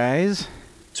left, guys?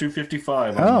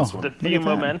 255 Oh. on this one. The Look few at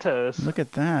that. mementos. Look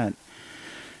at that.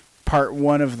 Part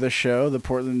 1 of the show, the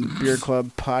Portland Beer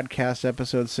Club podcast,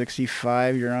 episode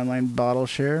 65, your online bottle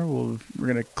share. We're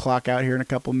going to clock out here in a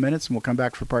couple minutes, and we'll come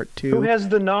back for part 2. Who has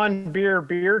the non-beer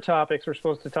beer topics we're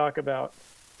supposed to talk about?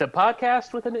 The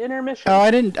podcast with an intermission. Oh,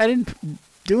 I didn't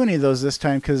do any of those this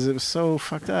time because it was so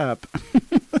fucked up.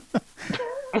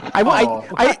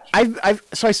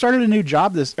 So I started a new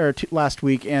job last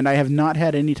week, and I have not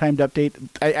had any time to update.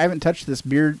 I haven't touched this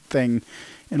beer thing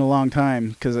in a long time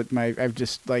because I've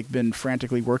just like been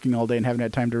frantically working all day and haven't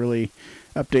had time to really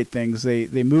update things.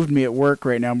 They moved me at work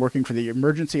right now. I'm working for the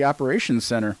Emergency Operations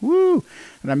Center. Woo!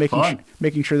 And I'm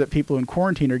making sure that people in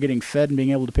quarantine are getting fed and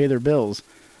being able to pay their bills.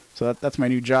 So that's my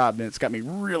new job, and it's got me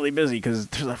really busy because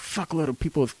there's a fuckload of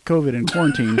people with COVID in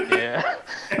quarantine. Yeah.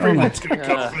 Everyone's gonna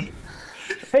come.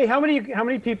 Hey, how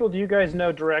many people do you guys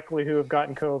know directly who have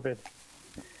gotten COVID?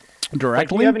 Like, do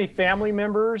Directly? you have any family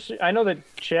members? I know that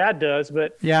Chad does,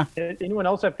 but Yeah. anyone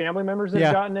else have family members that Yeah.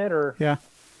 have gotten it, or Yeah.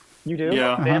 you do?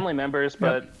 Yeah. Family members,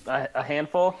 but a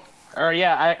handful. Or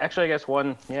yeah, I guess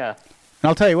one. Yeah. And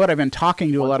I'll tell you what, I've been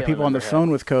talking to a One lot of family people on the member phone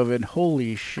with COVID.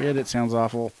 Holy shit, it sounds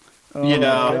awful. Oh Yeah, my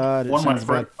God, it one of my sounds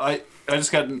bad. friends.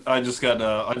 I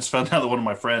just found out that one of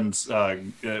my friends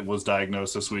was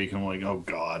diagnosed this week, and I'm like, oh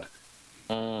god.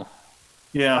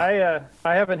 Yeah.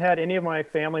 I haven't had any of my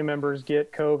family members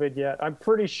get COVID yet. I'm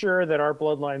pretty sure that our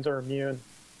bloodlines are immune.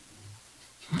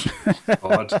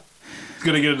 God. It's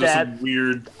gonna get into some That-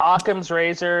 weird. Occam's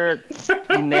razor.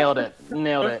 You nailed it.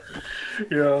 Nailed it.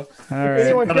 Yeah. All If right.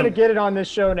 anyone's going to get it on this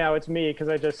show now, it's me because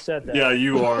I just said that. Yeah,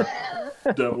 you are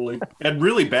definitely and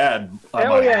really bad.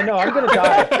 Oh yeah, no, I'm going to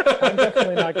die. I'm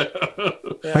definitely not. Yeah, Hey,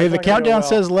 it's the not gonna go countdown well.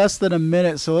 says less than a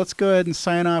minute, so let's go ahead and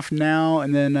sign off now,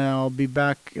 and then I'll be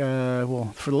back.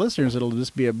 Well, for the listeners, it'll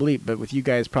just be a bleep, but with you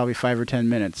guys, probably 5 or 10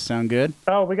 minutes. Sound good?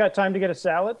 Oh, we got time to get a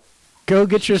salad. Go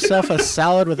get yourself a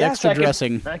salad with Yes, extra I could-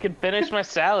 dressing. I can finish my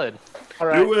salad. All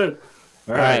right. Do it.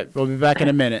 All All right. right, we'll be back in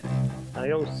a minute.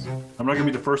 Adios. I'm not gonna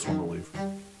be the first one to leave.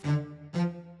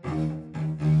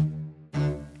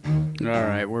 All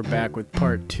right, we're back with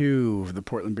part 2 of the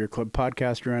Portland Beer Club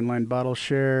podcast, your online bottle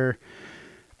share,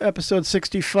 episode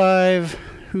 65.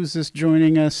 Who's this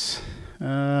joining us?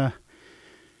 They're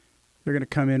going to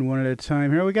come in one at a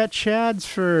time. Here we got Chad's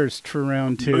first for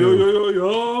round 2.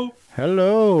 Yo.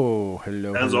 Hello.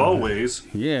 Hello. As hello. always.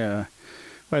 Yeah.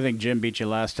 Well, I think Jim beat you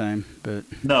last time, but...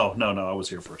 No, I was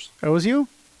here first. Oh, was you?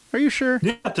 Are you sure?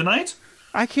 Yeah, tonight?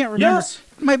 I can't remember. Yes.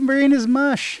 My brain is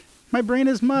mush. My brain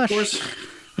is mush. Of course.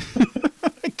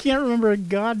 I can't remember a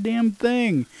goddamn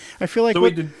thing. I feel like So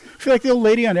we did. I feel like the old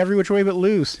lady on Every Which Way But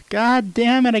Loose. God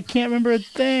damn it, I can't remember a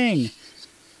thing.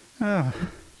 Oh.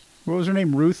 What was her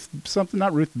name? Ruth something?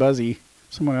 Not Ruth Buzzy.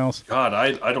 Someone else. God,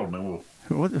 I don't know.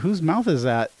 Whose mouth is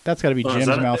that? That's got to be Oh, Jim's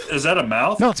mouth. Is that a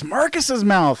mouth? No, it's Marcus's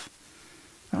mouth.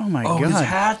 Oh my Oh, god. his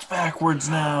hat's backwards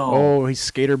now. Oh, he's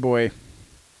Skater Boy.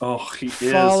 Oh, he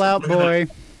is. Fallout Look at Boy.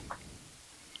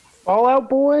 Fallout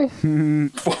Boy.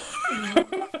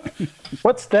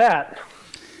 What's that? that.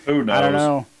 Who knows? I don't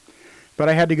know. But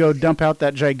I had to go dump out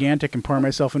that gigantic and pour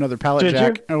myself another pallet Did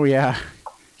jack. you? Oh yeah.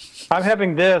 I'm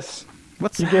having this.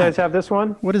 What's You that? guys have this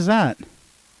one? What is that? Is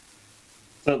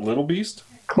that Little Beast?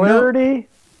 Clarity,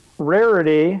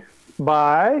 Rarity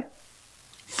by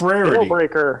Frarity.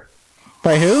 Veilbreaker.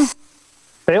 By who?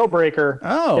 Veilbreaker.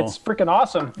 Oh. It's freaking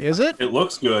awesome. Is it? It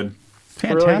looks good.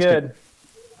 Fantastic. Really good.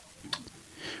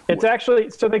 It's actually,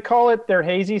 so they call it their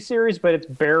hazy series, but it's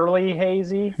barely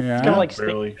hazy. Yeah. It's kind of like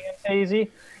Barely. Stinky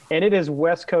hazy, and it is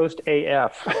West Coast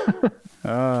AF.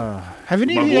 Have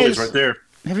any My of you boy's guys right there.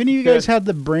 have any of you guys had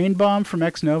the Brain Bomb from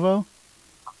Ex Novo?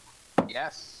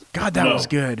 Yes. God, that No. was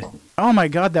good. Oh my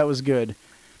god, that was good.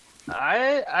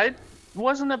 I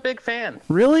wasn't a big fan.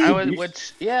 Really? It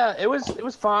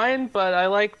was fine, but I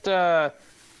liked.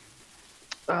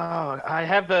 I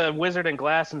have the Wizard and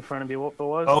Glass in front of me. What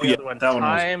was Oh, the yeah, other one? that one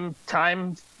was-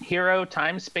 Time Hero,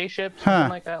 Time Spaceship, something Huh.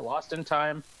 like that. Lost in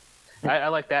Time. I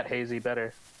like that hazy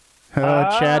better.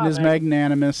 Chad is man.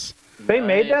 magnanimous. They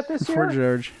made that this Poor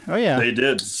year? George. Oh yeah. They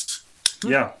did.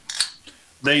 Yeah.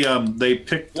 They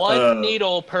picked One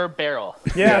needle per barrel.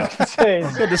 Yeah, I was gonna say,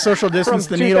 Had to social from distance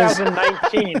the needles.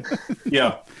 2019.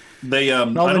 Yeah. They All I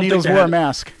the don't needles think they wore a had,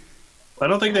 mask. I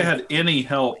don't think they had any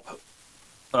help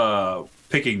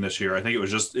picking this year. I think it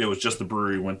was just the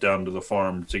brewery went down to the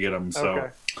farm to get them. So Okay.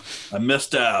 I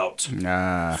missed out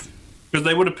Nah. because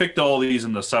they would have picked all these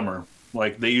in the summer.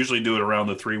 Like they usually do it around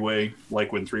the three-way.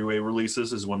 Like when three-way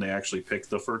releases is when they actually pick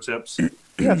the fur tips.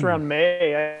 Yeah, it's around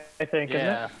May, I think,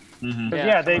 Yeah. isn't it?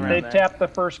 Yeah, they somewhere around there. tapped the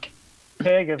first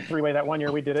keg of three-way that one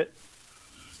year we did it.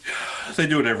 They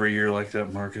do it every year like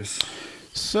that, Marcus.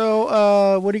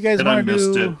 So, what do you guys And I want to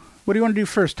missed do? it. What do you want to do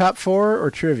first? Top 4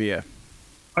 or trivia?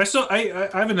 I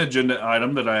have an agenda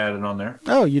item that I added on there.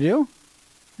 Oh, you do?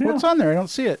 Yeah. What's on there? I don't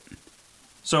see it.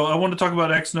 So I want to talk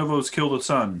about Ex Novo's Kill the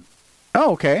Sun.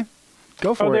 Oh, okay.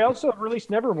 Go for Oh, it. they also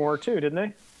released Nevermore too, didn't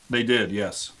they? They did,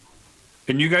 yes.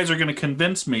 And you guys are going to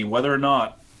convince me whether or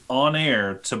not on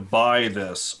air to buy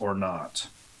this or not.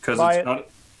 Because Buy it's it. not.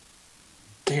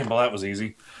 Damn, well, that was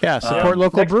easy. Yeah, support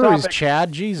local Next breweries, topic.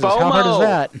 Chad. Jesus, how hard is FOMO.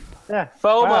 that? Yeah.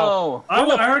 FOMO. Wow. I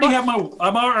already have I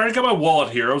already got my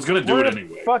wallet here. I was going to do We're it in a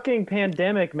anyway. fucking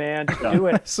pandemic, man. Just do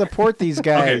it. Support these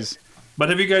guys. But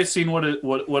have you guys seen what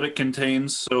it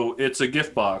contains? So it's a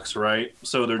gift box, right?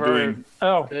 So they're doing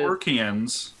Oh, 4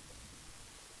 cans.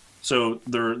 So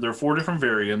they're 4 different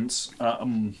variants.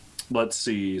 Let's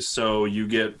see. So you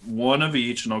get one of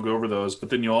each, and I'll go over those. But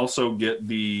then you also get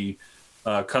the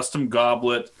custom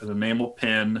goblet, an enamel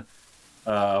pin,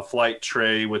 flight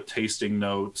tray with tasting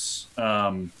notes,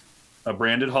 a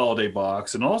branded holiday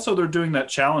box, and also they're doing that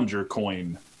Challenger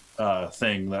coin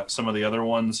thing that some of the other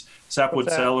ones, Sapwood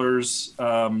Cellars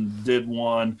did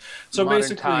one. So Modern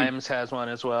basically, Times has one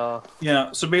as well.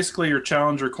 Yeah, so basically your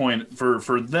Challenger coin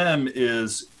for them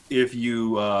is if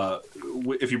you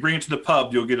bring it to the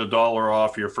pub, you'll get $1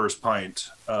 off your first pint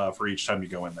for each time you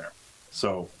go in there.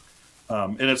 So,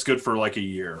 and it's good for like a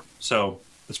year. So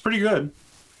it's pretty good.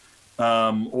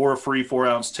 Or a free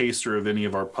 4-ounce taster of any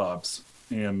of our pubs.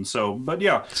 And so, but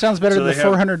yeah. Sounds better so than the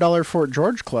 $400 Fort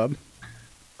George Club.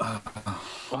 I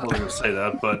was going to say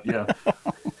that, but yeah.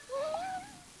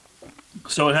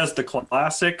 So it has the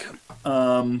classic,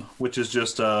 which is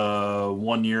just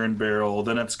 1 year in barrel.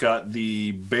 Then it's got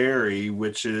the berry,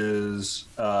 which is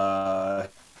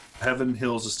Heaven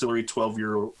Hills Distillery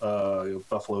 12-year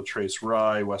Buffalo Trace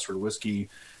Rye, Westward Whiskey.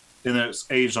 And then it's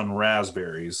aged on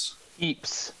raspberries.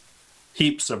 Heaps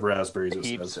of raspberries, it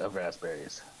Heaps says. of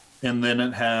raspberries. And then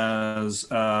it has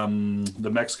the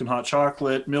Mexican hot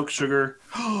chocolate, milk sugar,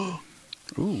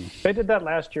 Ooh. They did that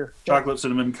last year. chocolate,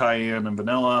 cinnamon, cayenne, and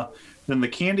vanilla. Then the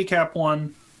candy cap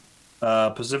one,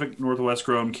 Pacific Northwest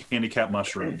grown candy cap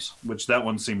mushrooms, which that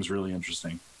one seems really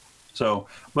interesting. So,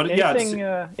 but Anything,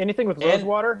 yeah, anything with rose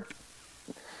water?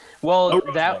 Well,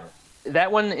 Oh,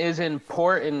 that one is in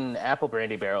port and apple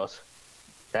brandy barrels.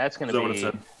 That's going Is that to what be, it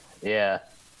said? yeah,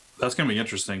 that's gonna be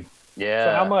interesting. yeah.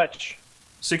 So how much?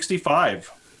 65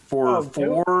 for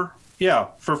four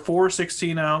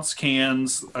 16-ounce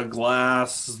cans, a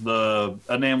glass, the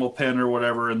enamel pen or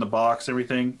whatever in the box,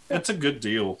 everything. It's a good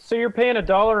deal. So you're paying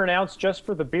 $1 an ounce just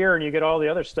for the beer, and you get all the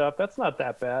other stuff. That's not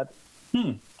that bad. Go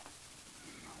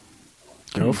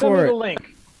Send me for the it.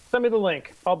 link. Send me the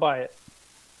link. I'll buy it.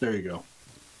 There you go.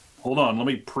 Hold on, let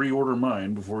me pre-order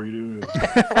mine before you do.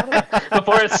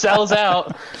 Before it sells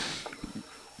out.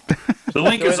 The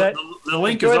link is that. the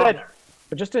link is Enjoy on that. there.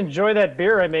 But just enjoy that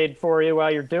beer I made for you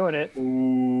while you're doing it.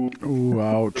 Ooh,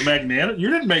 ouch. Magnanimous? You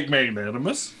didn't make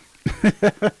magnanimous.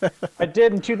 I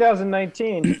did in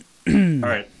 2019. All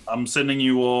right, I'm sending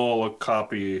you all a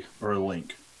copy or a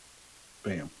link.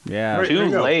 Bam. Yeah. All right, there Too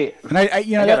you go. late. And I I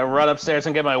gotta run upstairs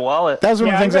and get my wallet. that was one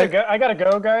Yeah, of the things I gotta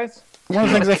go, guys. one of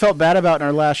the things I felt bad about in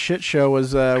our last shit show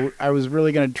was I was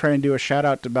really going to try and do a shout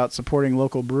out about supporting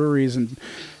local breweries and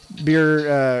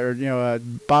beer,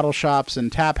 bottle shops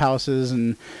and tap houses,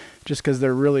 and just because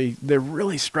they're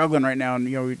really struggling right now. And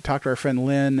we talked to our friend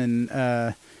Lynn,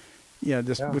 and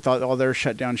with all their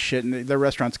shutdown shit, and their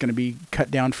restaurant's going to be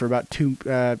cut down for about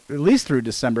at least through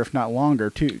December, if not longer.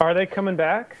 Too. Are they coming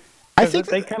back? I think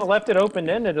they kind of left it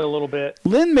open-ended a little bit.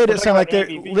 Lynn made it We're sound like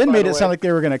talking about ABV, Lynn by made the it sound way. like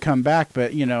they were going to come back,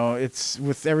 but it's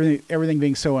with everything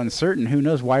being so uncertain. Who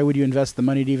knows? Why would you invest the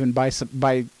money to even buy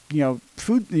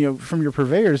food from your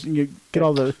purveyors? And you get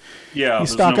all the Yeah, you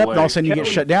stock no up, and all of a way. sudden you get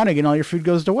shut down again. All your food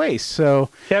goes to waste. So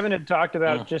Kevin had talked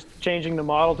about just changing the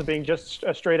model to being just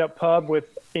a straight-up pub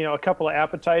with a couple of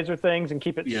appetizer things and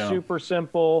keep it Yeah. super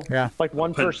simple. Yeah. Like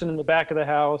one person in the back of the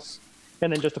house,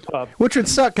 and then just a pub. which would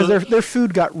suck because their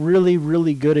food got really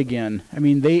really good again. I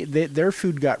mean their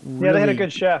food got really. Yeah, they had a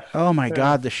good chef. Oh my Yeah.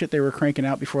 God, the shit they were cranking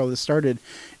out before all this started,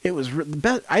 it was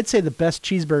I'd say the best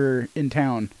cheeseburger in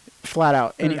town, flat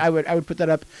out. And I would put that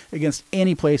up against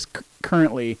any place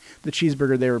currently. The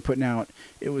cheeseburger they were putting out,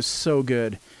 it was so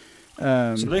good.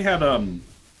 So they had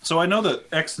So I know that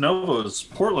Ex Novo's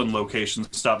Portland location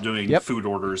stopped doing Yep. food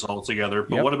orders altogether.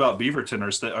 But Yep. what about Beaverton?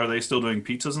 Are they still doing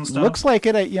pizzas and stuff? Looks like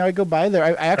it. I go by there.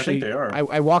 I actually they are.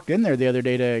 I walked in there the other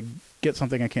day to get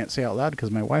something I can't say out loud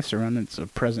because my wife's around. And it's a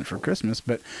present for Christmas,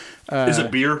 but Is it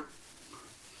beer?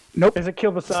 nope. Is it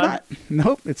Kill the It's Sun? not.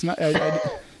 Nope, it's not.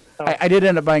 I did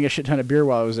end up buying a shit ton of beer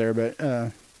while I was there, but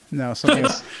no, something.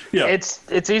 Yeah.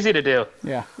 It's easy to do.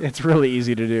 Yeah, it's really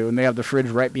easy to do, and they have the fridge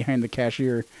right behind the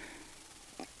cashier.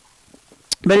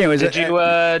 But anyways,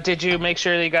 Did you make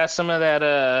sure that you got some of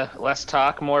that less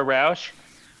talk, more Roush?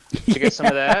 Did you get some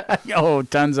of that? oh,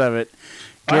 tons of it.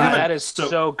 That is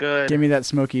so good. Give me that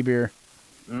smoky beer.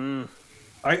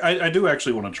 I do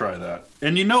actually want to try that.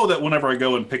 And you know that whenever I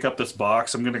go and pick up this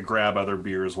box, I'm going to grab other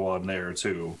beers while I'm there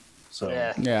too. So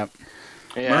Yeah. Yeah.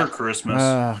 Merry Christmas.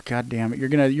 Oh, God damn it! You're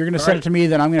gonna send it to me,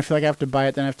 then I'm gonna feel like I have to buy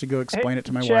it. Then I have to go explain it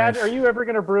to my Chad, wife. are you ever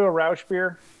going to brew a Roush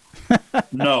beer?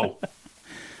 No.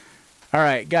 All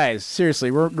right, guys.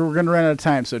 Seriously, we're gonna run out of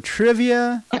time. So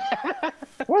trivia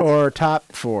or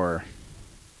top four?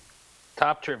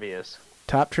 Top trivias.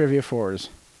 Top trivia fours.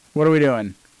 What are we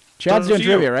doing? Chad's doing Those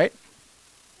you. trivia, right?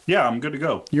 Yeah, I'm good to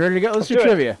go. You ready to go? Let's do do it.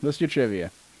 trivia. Let's do trivia.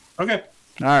 Okay.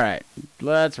 All right,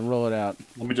 let's roll it out.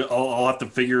 Let me. I'll have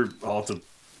to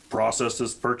process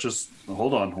this purchase.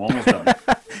 Hold on, I'm almost done.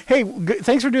 Hey,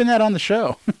 thanks for doing that on the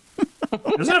show.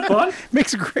 Isn't it fun?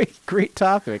 Makes a great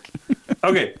topic.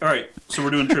 Okay, all right. So we're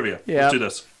doing trivia. Yeah. Let's do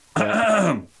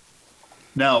this.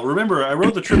 Now, remember, I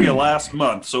wrote the trivia last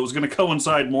month, so it was going to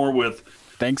coincide more with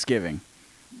Thanksgiving.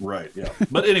 Right. Yeah.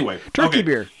 But anyway, Turkey okay.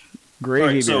 beer. Gravy All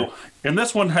right, beer. so, and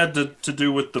this one had to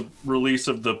do with the release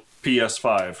of the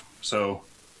PS5. So,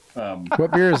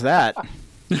 What beer is that?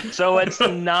 So it's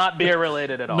not beer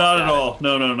related at all. not Got at it. all.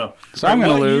 No. So I'm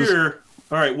gonna What lose.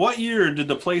 All right. What year did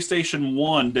the PlayStation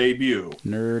 1 debut?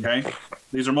 Nerd. Okay.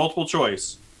 These are multiple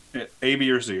choice. A,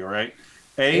 B, or C. All right.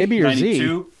 A, B, or Z?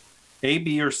 92. A,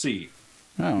 B, or C.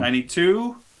 Oh.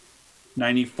 92,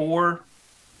 94,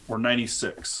 or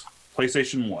 96.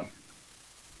 PlayStation 1.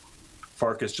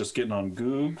 Fark is just getting on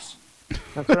Googs.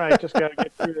 That's right. Just got to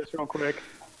get through this real quick.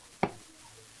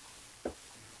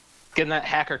 Getting that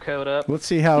hacker code up. Let's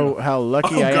see how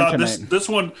lucky I am God, tonight. this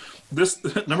one, this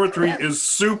number 3 is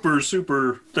super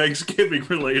Thanksgiving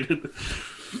related.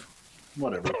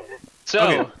 Whatever. So,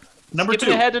 Okay, number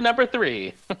skipping 2. ahead to number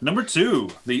 3. Number 2,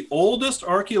 the oldest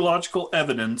archaeological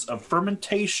evidence of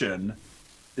fermentation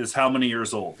is how many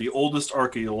years old? The oldest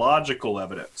archaeological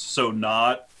evidence. So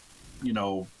not,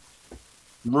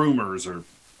 rumors or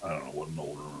I don't know what an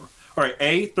old rumor. All right,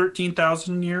 A,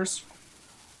 13,000 years.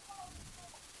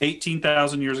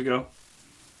 18,000 years ago.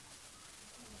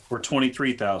 Or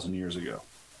 23,000 years ago.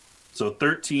 So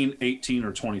 13, 18,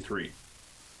 or 23.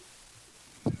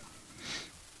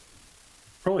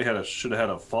 Probably should have had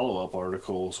a follow-up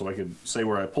article so I could say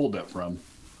where I pulled that from.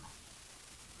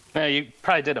 No, you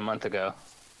probably did a month ago.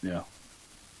 Yeah.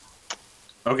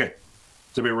 Okay.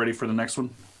 Is everybody ready for the next one?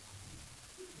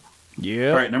 Yeah.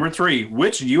 All right, number 3.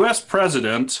 Which U.S.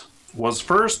 president was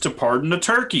first to pardon a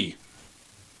turkey?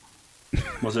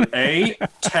 Was it A,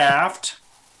 Taft,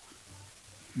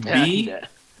 B,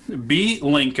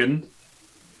 Lincoln,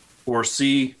 or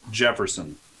C,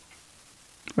 Jefferson?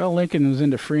 Well, Lincoln was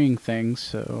into freeing things,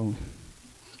 so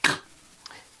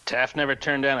Taft never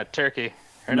turned down a turkey.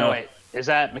 Or No. no, wait. Is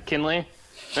that McKinley?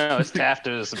 No, it's Taft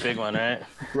was the big one, right?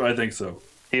 I think so.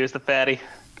 He was the fatty.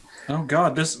 Oh,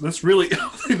 God, this really...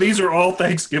 These are all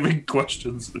Thanksgiving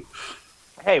questions.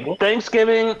 Hey,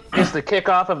 Thanksgiving is the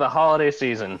kickoff of the holiday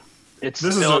season. It's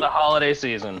This is still a- the holiday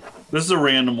season. This is a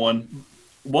random one.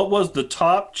 What was the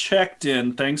top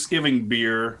checked-in Thanksgiving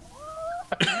beer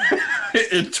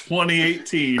in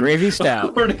 2018? Gravy Stout.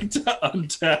 According to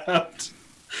Untapped.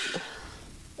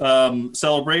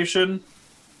 Celebration,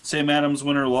 Sam Adams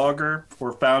Winter Lager,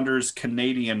 or Founders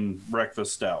Canadian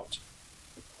Breakfast Stout?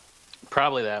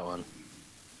 Probably that one.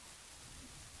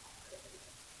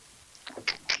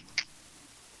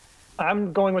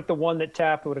 I'm going with the one that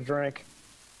Taft would have drank.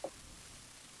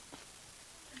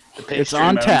 The it's pastry.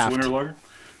 on Sam Adams tap. Winter Lager?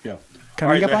 Yeah.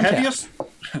 Coming up on tap.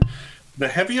 The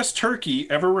heaviest turkey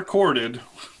ever recorded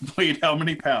weighed how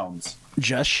many pounds?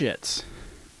 Just shits.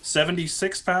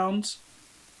 76 pounds,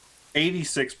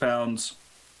 86 pounds,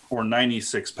 or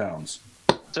 96 pounds?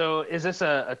 So is this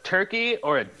a turkey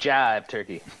or a jive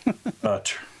turkey?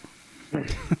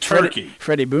 Turkey.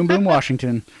 Freddie Boom Boom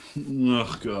Washington.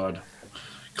 Oh, God.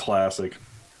 Classic.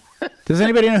 Does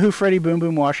anybody know who Freddie Boom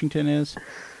Boom Washington is?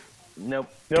 Nope.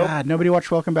 Nope. God, nobody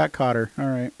watched Welcome Back, Kotter. All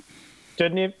right.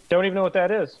 Don't even know what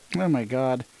that is. Oh my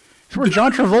God. It's where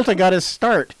John Travolta got his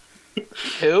start.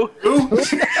 Who?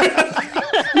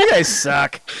 You guys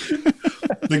suck.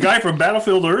 The guy from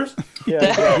Battlefield Earth?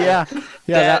 Yeah.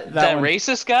 Yeah. That That one.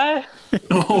 racist guy?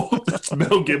 Oh, that's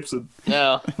Mel Gibson.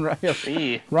 No. Right.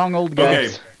 E. Wrong old guy.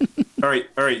 Okay. All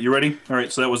right. You ready? All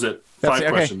right. So that was it. That's 5 it,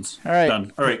 okay. questions. All right.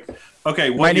 Done. All right.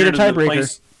 Okay. What Might need year a did the tiebreaker.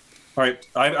 place- All right.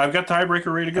 I've got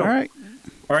tiebreaker ready to go. All right.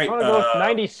 All right. I want to go with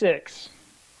 96.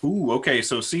 Ooh. Okay.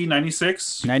 So C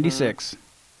 96. 96.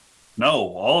 No,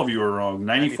 all of you are wrong.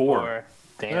 94.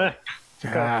 Damn.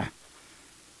 Ah.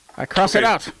 I cross it Okay.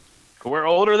 out. We're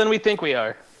older than we think we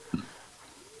are.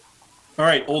 All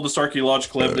right. Oldest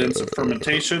archaeological evidence of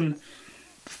fermentation.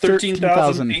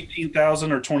 13,000,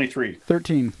 18,000, or 23?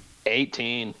 13.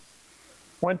 18.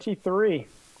 23.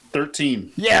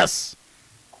 13. Yes.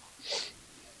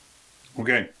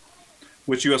 Okay.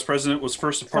 Which U.S. president was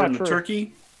first to pardon not the true.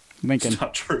 turkey? Lincoln. It's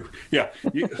not true. Yeah.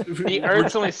 The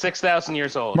Earth's only 6,000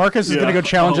 years old. Marcus is going to Yeah. go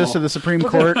challenge us Oh. to the Supreme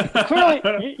Court.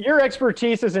 Clearly, your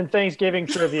expertise is in Thanksgiving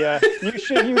trivia. You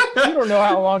don't know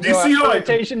how long Do you ago see how I-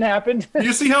 fermentation happened.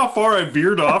 You see how far I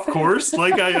veered off course?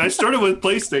 Like, I started with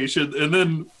PlayStation and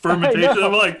then fermentation. know.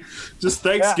 I'm like, just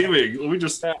Thanksgiving. Let me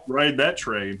just ride that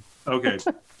train. Okay.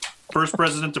 First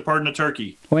president to pardon a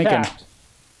turkey. Lincoln. Taft.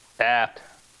 Taft.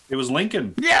 It was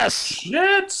Lincoln. Yes.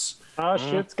 Shit. Oh,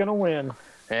 shit's gonna win.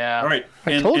 Yeah. All right.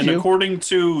 I And, told and you. according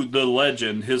to the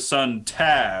legend, his son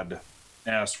Tad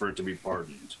asked for it to be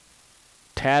pardoned.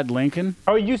 Tad Lincoln.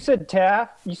 Oh, you said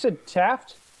Taft? You said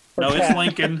Taft? Or No, it's Taft?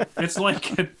 Lincoln. It's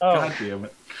Lincoln. Oh. God damn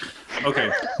it.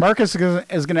 Okay. Marcus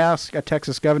is going to ask a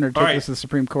Texas governor to take All right. this to the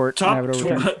Supreme Court and have it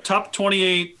overturned. Top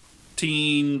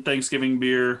 2018 Thanksgiving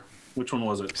beer. Which one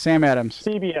was it? Sam Adams.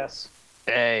 CBS.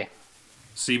 Hey.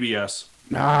 CBS.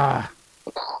 Ah,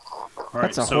 All right,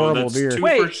 That's a so horrible that's beer. 2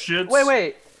 Wait, for shits.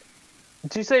 wait.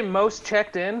 Did you say most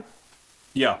checked in?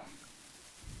 Yeah.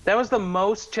 That was the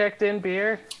most checked in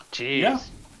beer? Jeez. Yeah.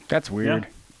 that's weird.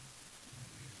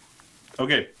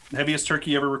 Okay. Heaviest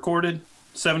turkey ever recorded?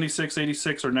 76,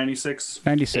 86, or 96?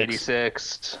 96.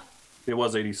 86. It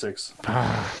was 86.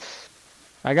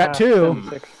 I got two.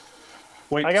 76.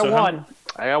 Wait, I got so how- one.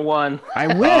 I got one. I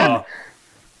win.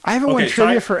 I haven't won okay,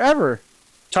 trivia tie- forever.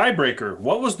 Tiebreaker.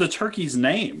 What was the turkey's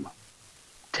name?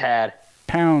 Tad.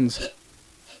 Pounds.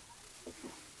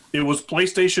 It was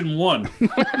PlayStation 1.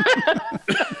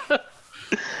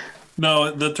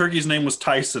 No, the turkey's name was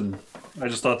Tyson. I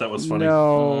just thought that was funny.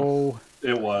 No.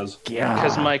 It was.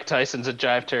 Because Mike Tyson's a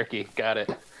jive turkey. Got it.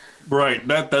 Right.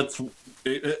 That's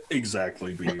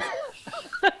exactly, Beef.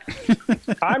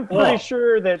 I'm pretty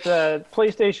sure that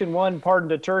PlayStation 1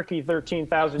 pardoned a turkey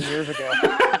 13,000 years ago.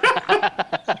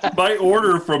 By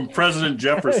order from President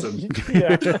Jefferson.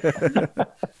 Yeah.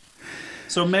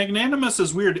 So magnanimous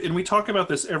is weird, and we talk about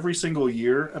this every single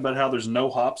year about how there's no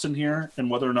hops in here and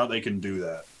whether or not they can do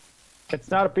that. It's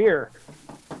not a beer,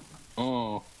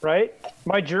 Mm. right?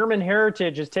 My German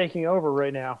heritage is taking over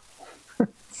right now.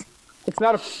 It's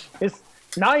not a. It's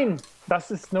nein.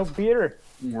 Das ist no beer.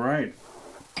 Right.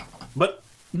 But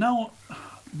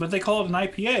they call it an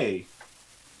IPA.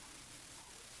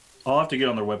 I'll have to get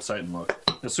on their website and look.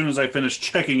 As soon as I finish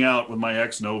checking out with my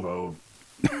ex Novo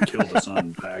Kill the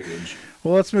Sun package.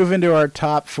 Well, let's move into our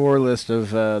top 4 list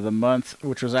of the month,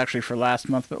 which was actually for last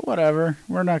month, but whatever.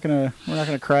 We're not gonna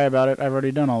cry about it. I've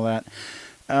already done all that.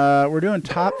 We're doing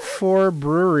top 4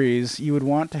 breweries you would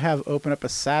want to have open up a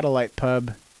satellite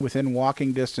pub within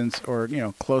walking distance or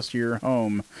close to your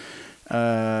home.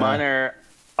 Mine are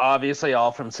obviously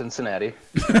all from Cincinnati.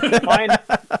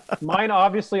 Mine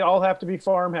obviously all have to be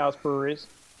farmhouse breweries.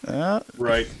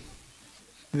 Right.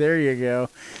 There you go.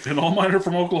 And all mine are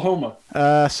from Oklahoma.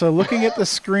 So looking at the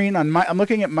screen I'm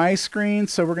looking at my screen.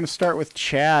 So we're gonna start with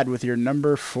Chad with your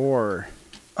number 4.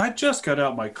 I just got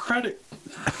out my credit.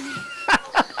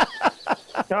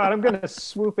 God, I'm gonna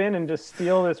swoop in and just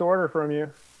steal this order from you.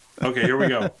 Okay, here we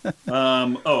go.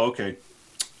 Okay.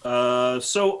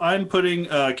 So I'm putting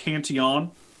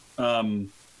Cantillon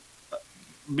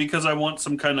because I want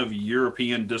some kind of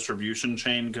European distribution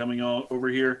chain coming over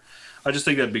here. I just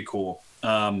think that'd be cool.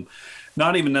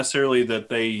 Not even necessarily that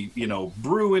they,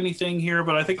 brew anything here,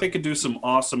 but I think they could do some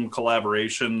awesome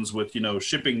collaborations with,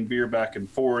 shipping beer back and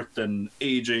forth and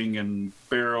aging and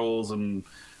barrels and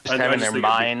Just having their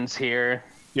mines here.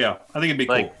 Yeah, I think it'd be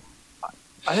cool.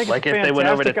 I think Like it's a if they went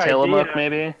over to fantastic Tillamook, idea.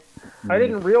 maybe. I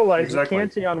didn't realize Exactly.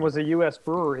 that Cantillon was a U.S.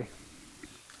 brewery.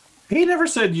 He never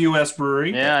said U.S.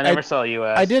 brewery. Yeah, I never saw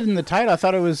U.S. I did in the title. I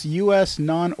thought it was U.S.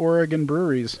 non-Oregon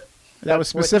breweries. That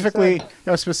was That's what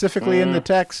you specifically in the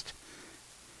text.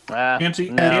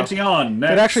 Cantillon.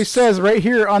 Next. It actually says right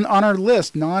here on our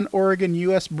list, non-Oregon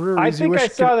U.S. breweries. I you think wish I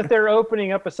to- saw that they're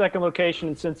opening up a second location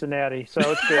in Cincinnati, so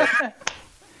it's good.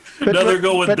 Another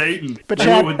go with Dayton. but Go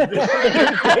Chad-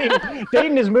 with-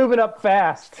 Dayton is moving up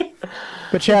fast.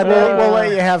 But Chad, we'll let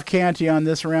you have Canty on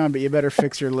this round, but you better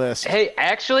fix your list. Hey,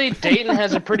 actually, Dayton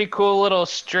has a pretty cool little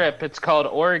strip. It's called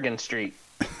Oregon Street.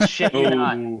 Shit you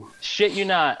not. Oh. Shit you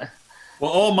not. Well,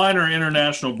 all mine are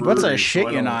international breweries. What's a so shit I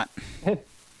you don't- not?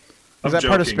 I'm Is that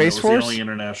part of joking. Space That was Force? the only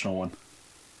international one.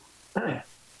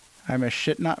 I'm a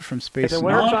shit not from Space. In the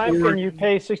Not. wintertime, Oregon. can you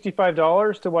pay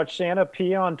 $65 to watch Santa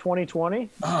pee on 2020?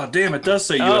 Oh, damn, it does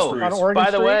say U.S. Oh, breweries. on Oregon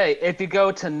by the Street? way, if you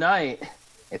go tonight,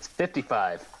 it's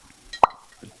 55.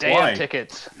 Day Why? of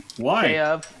tickets. Why? Day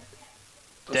of.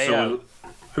 Day So, of.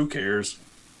 who cares?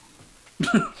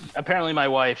 Apparently, my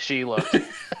wife, she looked.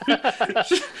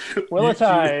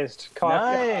 Willetized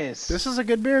coffee. Nice. This is a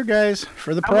good beer, guys,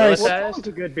 for the How much price. Willetized? was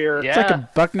a good beer? Yeah. It's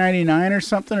like $1.99 or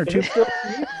something, or Is two. it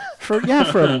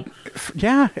still-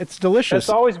 Yeah, it's delicious. It's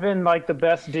always been like the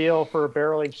best deal for a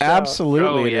barrel aged stout. Absolutely,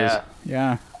 Oh, it is. yeah.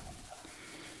 Yeah,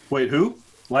 Wait, who?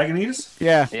 Lagunitas?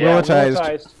 yeah. Yeah, Willetized.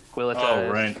 Willetized. Willetized.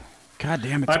 Oh, right. God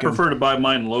damn, it's I good. prefer to buy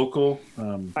mine local.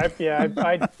 I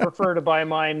prefer to buy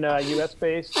mine U.S.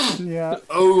 based. Yeah.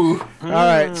 Oh, All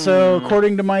right. So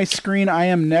according to my screen, I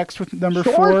am next with number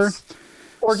 4. Shorts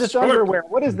or just Short. underwear.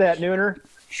 What is that, Nooner?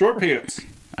 short pants.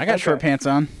 I got short pants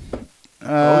on. Oh,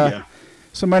 yeah.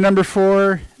 So my number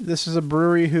 4, this is a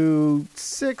brewery who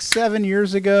 6-7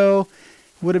 years ago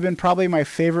would have been probably my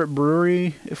favorite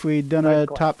brewery if we'd done a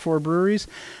top 4 breweries.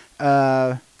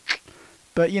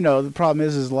 But, you know, the problem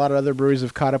is a lot of other breweries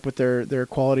have caught up with their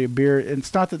quality of beer. And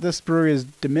it's not that this brewery is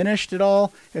diminished at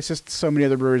all. It's just so many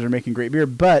other breweries are making great beer.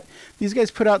 But these guys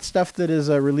put out stuff that is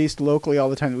released locally all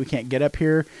the time that we can't get up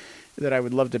here that I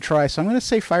would love to try. So I'm going to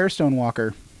say Firestone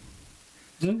Walker.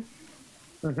 Mm-hmm.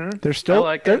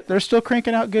 They're still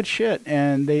cranking out good shit,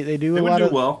 and they do a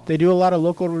lot of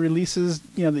local releases,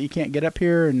 you know, that you can't get up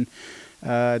here, and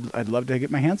I'd love to get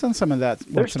my hands on some of that.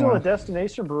 They're still a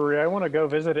destination brewery. I want to go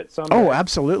visit it someday. Oh,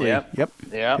 absolutely. Yep.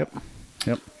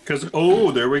 Because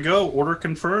there we go. Order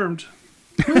confirmed.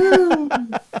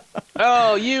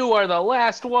 Oh, you are the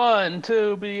last one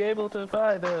to be able to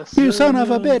buy this. You son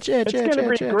of a bitch! It's going to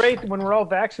be great when we're all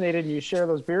vaccinated and you share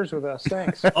those beers with us.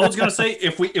 Thanks. I was gonna say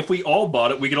if we all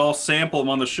bought it, we could all sample them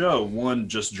on the show. One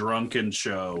just drunken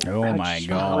show. Oh my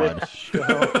god!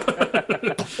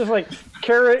 Just like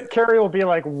Carrie will be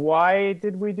like, "Why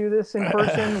did we do this in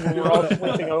person? When we're all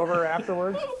sleeping over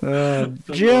afterwards."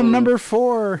 Jim, number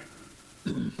 4.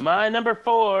 My number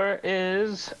 4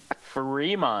 is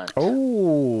Fremont.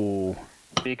 Oh.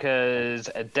 Because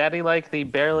Daddy liked the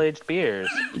barrel-aged beers.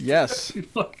 Yes. And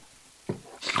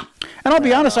I'll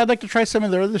be honest, I'd like to try some of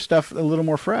their other stuff a little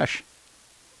more fresh.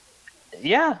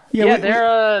 Yeah,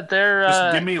 they're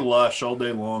just give me Lush all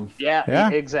day long.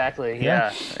 Yeah. Exactly.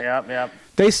 Yeah. Yep.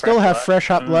 They still have fresh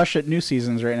hop Lush at New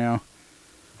Seasons right now.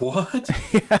 What?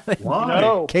 Why?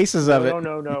 No. Cases of it.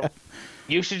 No.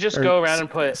 You should just go around and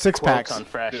put 6-packs on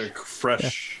fresh. They're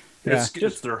fresh. Yeah.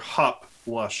 It's their hop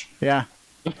Lush. Yeah.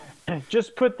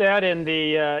 Just put that in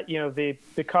the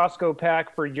the Costco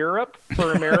pack for Europe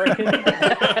for American.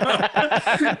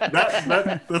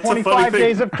 That's 25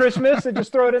 days of Christmas and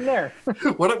just throw it in there.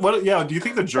 What? Yeah. Do you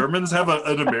think the Germans have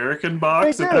an American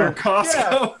box They at do. their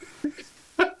Costco?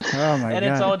 Oh my god. And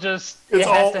it's all just It's it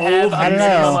has all to have old a beers.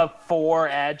 minimum of 4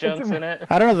 adjuncts in it.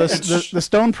 I don't know. The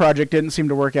Stone Project didn't seem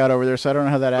to work out over there, so I don't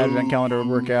know how that advent calendar would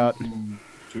work out.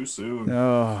 Too soon.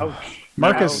 Oh,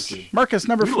 Marcus,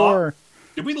 number 4.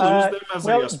 Did we lose them as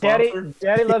a sponsor?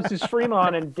 Daddy loves his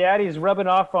Fremont, and Daddy's rubbing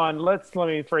off on. Let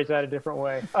me phrase that a different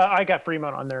way. I got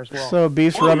Fremont on there as well. So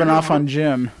Beef's rubbing off on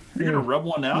Jim. You're gonna rub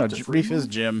one out. No, to Beef Fremont? is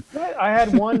Jim. I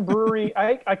had one brewery.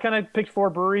 I kind of picked 4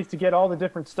 breweries to get all the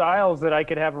different styles that I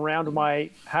could have around my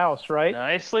house. Right.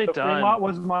 Nicely So done. Fremont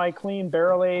was my clean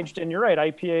barrel aged, and you're right,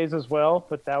 IPAs as well.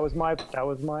 But that was my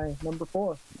number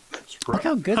 4. Look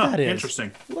how good that is.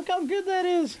 Interesting. Look how good that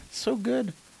is. So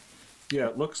good. Yeah,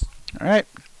 it looks. All right,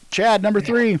 Chad, number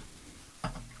 3.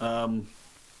 Um.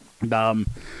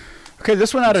 Okay,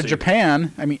 this one out of see.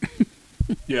 Japan. I mean,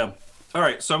 Yeah. All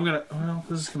right. So I'm gonna. Well,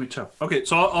 this is gonna be tough. Okay,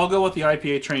 so I'll go with the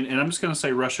IPA train, and I'm just gonna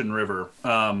say Russian River.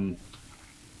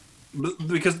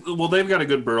 Because they've got a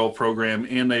good barrel program,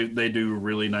 and they do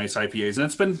really nice IPAs, and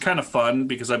it's been kind of fun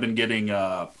because I've been getting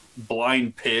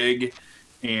Blind Pig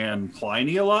and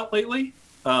Pliny a lot lately.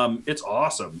 It's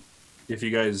awesome. If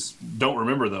you guys don't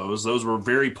remember those were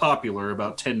very popular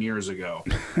about 10 years ago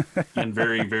and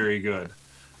very, very good.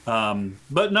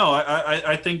 But no,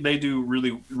 I think they do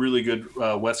really, really good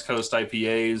West Coast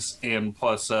IPAs and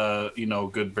plus,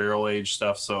 good barrel aged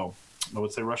stuff. So I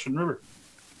would say Russian River.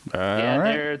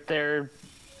 Their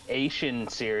Asian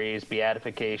series,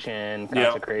 Beatification,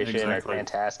 Consecration are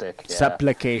fantastic. Yeah.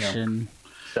 Supplication.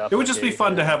 It would just be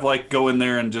fun to have go in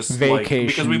there and just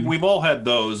Vacation. because we've all had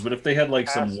those, but if they had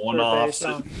some one-offs,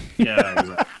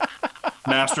 exactly.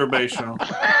 Masturbation.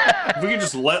 If we could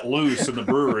just let loose in the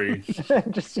brewery.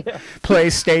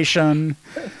 PlayStation.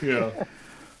 Yeah.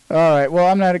 All right. Well,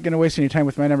 I'm not going to waste any time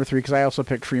with my number 3 because I also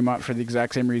picked Fremont for the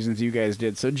exact same reasons you guys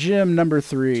did. So, Jim, number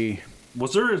 3.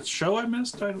 Was there a show I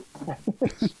missed?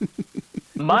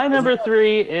 My number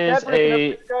 3 is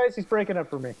guys. He's breaking up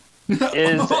for me.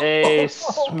 Is a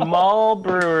small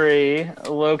brewery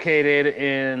located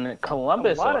in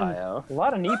Columbus, Ohio. A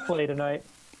lot of knee play tonight.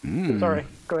 Sorry,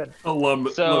 go ahead.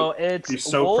 It's he's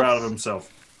so proud of himself.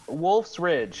 Wolf's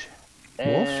Ridge.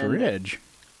 Wolf's Ridge?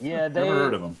 Yeah, never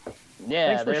heard of them.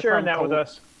 Yeah, thanks for sharing that with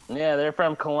us. Yeah, they're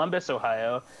from Columbus,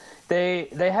 Ohio. They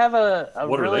have a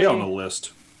what really... are they on the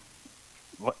list?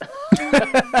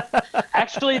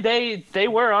 Actually, they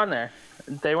were on there.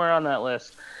 They were on that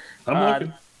list. I'm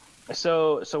looking.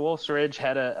 So Wolf's Ridge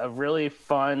had a really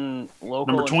fun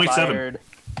local Number 27. inspired.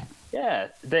 Yeah,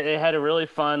 they had a really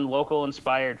fun local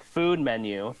inspired food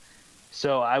menu.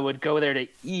 So I would go there to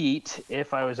eat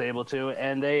if I was able to,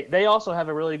 and they also have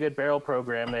a really good barrel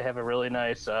program. They have a really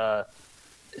nice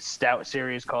stout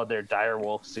series called their Dire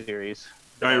Wolf series.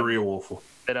 Diarrhea Wolf.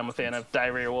 That I'm a fan of.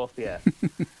 Diarrhea Wolf, yeah.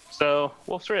 So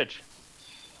Wolf's Ridge.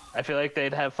 I feel like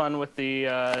they'd have fun with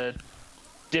the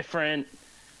different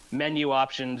menu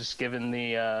options given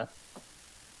the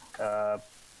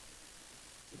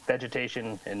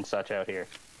vegetation and such out here.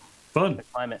 Fun.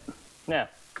 Climate. Yeah.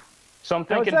 So I'm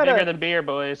Now, is thinking that bigger a- than beer,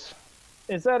 boys.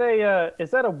 Is that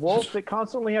a wolf that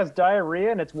constantly has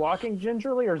diarrhea and it's walking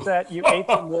gingerly, or is that you ate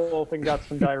some wolf and got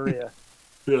some diarrhea?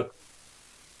 Yeah.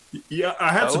 Yeah, I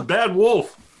had Oh. some bad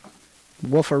wolf.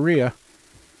 Wolferia.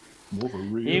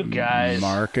 You guys.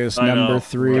 Marcus, I know. number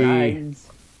 3.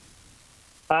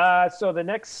 So the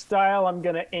next style I'm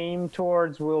going to aim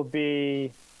towards will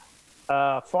be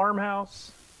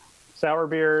farmhouse, sour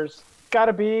beers.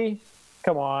 Gotta be.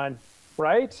 Come on,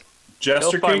 right?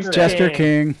 Jester Hill King? Farm- Jester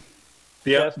King.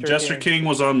 Yeah, Jester Jester King. King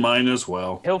was on mine as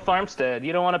well. Hill Farmstead.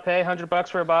 You don't want to pay $100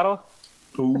 for a bottle?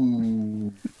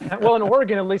 Ooh. Well, in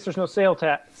Oregon, at least there's no sales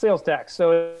tax,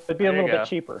 so it'd be a There you little go. bit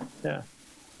cheaper. Yeah,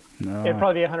 No. it'd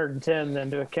probably be 110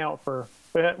 then to account for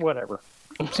whatever.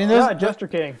 See, those, Yeah, Jester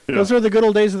King. those are the good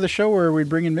old days of the show where we'd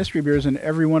bring in mystery beers and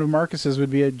every one of Marcus's would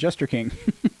be a Jester King.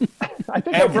 I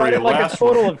think I brought Every it like a last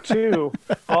total one. of 2,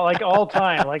 all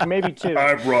time, like maybe 2.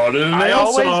 I brought in I a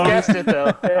always song. guessed it,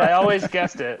 though. I always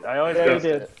guessed it. Yeah, you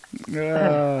did.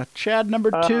 Chad, number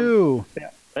 2.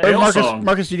 Or Ale Marcus, song.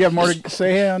 Marcus, did you have more to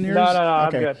say on yours? No,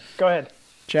 Okay. I'm good. Go ahead.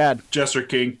 Chad. Jester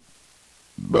King.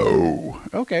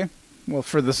 Okay. Well,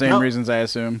 for the same No. reasons, I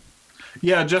assume.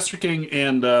 Yeah, Jester King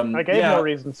and I gave yeah, no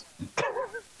reasons.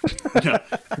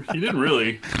 you didn't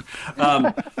really.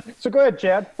 So go ahead,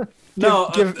 Chad. No,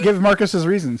 Give Marcus his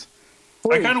reasons.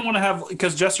 I kind of want to have,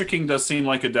 because Jester King does seem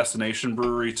like a destination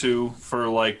brewery too, for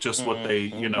like just what they,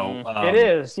 you know. It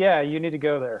is. Yeah, you need to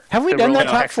go there. Have we The done that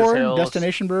rolling top Texas 4 hills.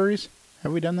 destination breweries?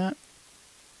 Have we done that?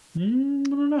 I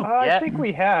don't know. I Yeah. think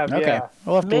we have. Okay. Yeah.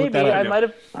 We'll have to look Maybe that I up. might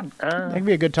have. That could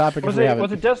be a good topic Was if we it have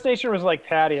was it. it destination or was it like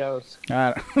patios?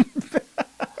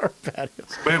 Or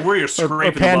patios. Man, where you're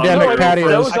scraping the pandemic bottom.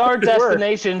 patios. Those I are think it worked.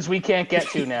 destinations we can't get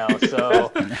to now,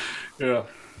 so Yeah.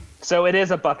 so it is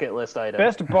a bucket list item.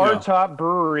 Best bar top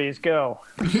breweries, go.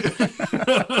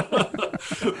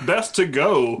 Best to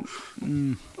go.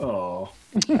 Oh.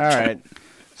 All right.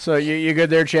 So you good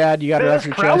there, Chad? You got it off Best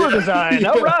your Crowler chest? design.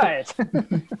 All right.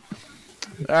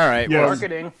 All right. Yeah. Well,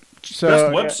 Marketing, Best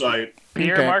so website.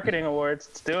 beer Okay. marketing awards.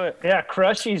 Let's do it. Yeah,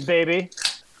 Crushies, baby.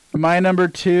 my number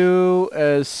 2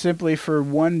 is simply for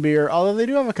one beer. Although they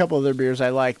do have a couple other beers I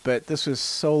like, but this was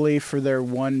solely for their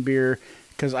one beer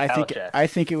because Alachek. I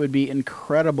think it would be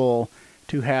incredible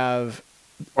to have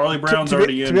Barley Brown's to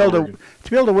already be, in. to be able Oregon.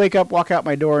 to be able to wake up, walk out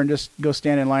my door, and just go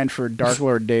stand in line for Dark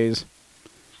Lord days.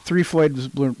 3 Floyd's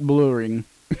bluing.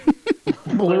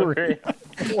 Bluing.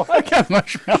 I got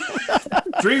marshmallow.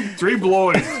 Three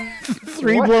blowing.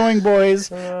 3 blowing boys.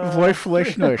 Floyd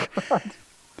Schnush.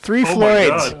 3 Oh my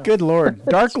Floyds. God. Good Lord.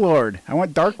 Dark Lord. I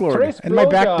want Dark Lord Trace in my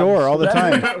back blowjobs. door all the Is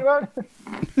that time. what you're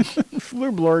talking about?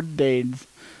 Fleur Lord days.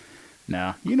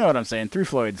 No, you know what I'm saying. 3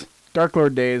 Floyds. Dark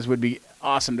Lord days would be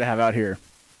awesome to have out here.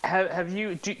 Have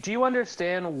you? Do you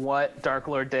understand what Dark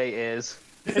Lord Day is?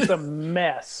 It's a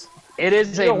mess. It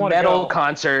is You a don't wanna metal go.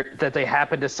 concert that they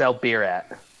happen to sell beer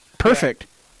at, Perfect.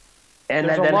 and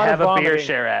There's a then lot have of a beer vomiting.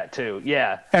 share at too.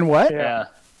 Yeah, And what? yeah.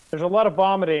 There's a lot of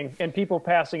vomiting and people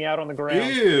passing out on the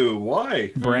ground Ew,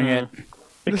 why? Bring it.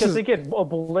 because is- they get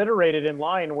obliterated in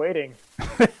line waiting.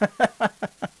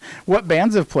 What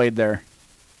bands have played there?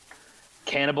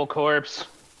 Cannibal Corpse,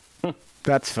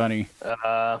 That's funny.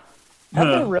 Have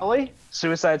they really?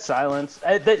 Suicide Silence.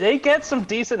 They get some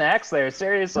decent acts there.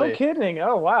 Seriously. No kidding.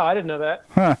 Oh wow, I didn't know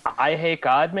that. I Hate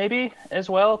God maybe as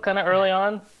well, kind of early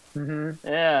on. Mm-hmm.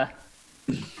 Yeah.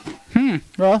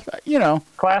 Well, you know,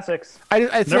 Classics. I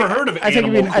think, Never heard of I think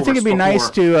it'd be, Animal I think it'd be Corpse nice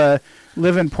before. to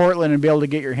live in Portland and be able to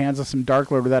get your hands on some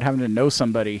Dark Lord without having to know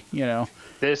somebody. You know.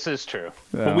 This is true.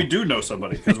 But we do know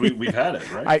somebody because we've had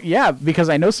it, right? Yeah, because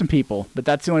I know some people, but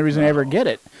that's the only reason I ever get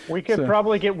it. We could So-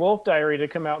 probably get Wolf Diary to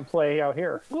come out and play out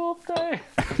here. Wolf Day.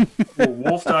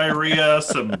 Wolf diarrhea,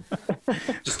 some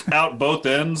just out both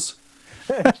ends.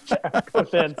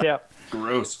 Both ends, yeah.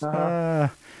 Gross. All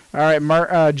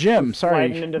right, Jim. Sorry,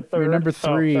 Sliding into you're third. number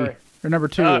Oh, 3 sorry. or number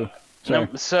 2. Sorry. No,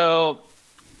 so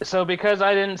because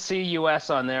I didn't see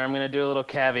US on there, I'm gonna do a little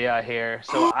caveat here.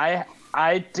 So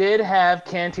I did have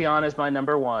Cantillon as my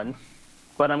number 1,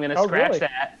 but I'm gonna Oh, scratch really?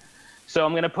 that. So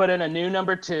I'm gonna put in a new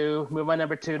number 2, move my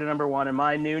number 2 to number 1, and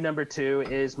my new number 2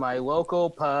 is my local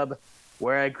pub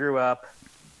where I grew up,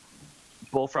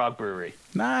 Bullfrog Brewery.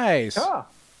 Nice. Ah,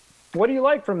 what do you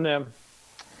like from them?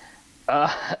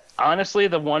 Honestly,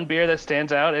 the one beer that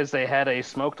stands out is they had a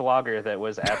smoked lager that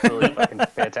was absolutely fucking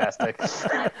fantastic,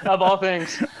 of all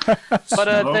things. But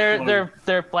Smoked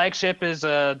their flagship is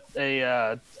their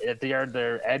Edgar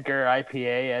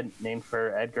IPA, named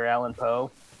for Edgar Allan Poe.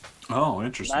 Oh,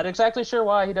 interesting. Not exactly sure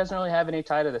why. He doesn't really have any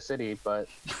tie to the city, but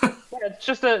yeah, it's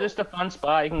just a fun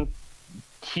spot. You can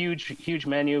huge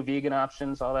menu, vegan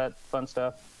options, all that fun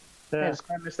stuff. Yeah, just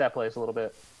kind of miss that place a little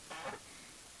bit.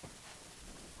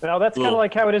 Well, that's kind of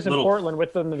like how it is in little- Portland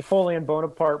with the Napoleon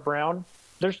Bonaparte Brown.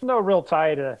 There's no real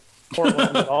tie to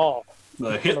Portland at all.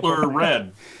 The Hitler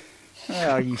Red.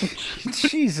 Oh,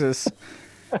 Jesus.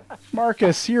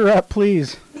 Marcus, you're up,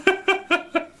 please.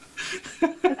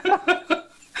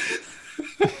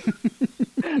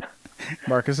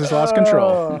 Marcus has lost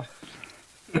control.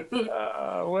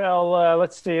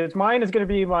 Let's see. Mine is going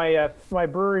to be my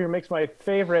brewery who makes my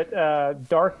favorite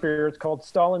dark beer. It's called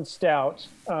Stalin Stout.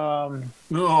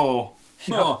 No.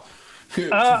 gonna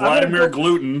Vladimir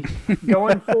Gluten.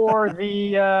 Going for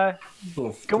the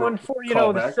Going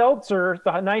the seltzer,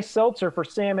 the nice seltzer for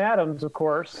Sam Adams, of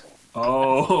course.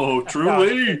 Oh,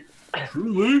 truly.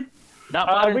 Truly. Not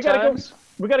modern times.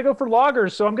 We got to go for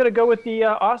lagers, so I'm going to go with the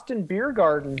Austin Beer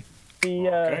Garden,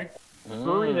 the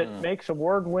brewery that makes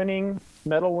award-winning,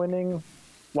 medal-winning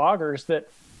lagers that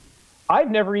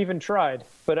I've never even tried,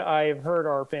 but I've heard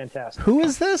are fantastic. Who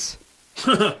is this?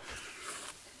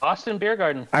 Austin Beer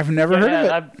Garden. I've never heard of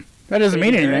it. That doesn't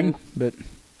mean anything, but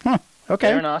okay.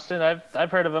 They're in Austin. I've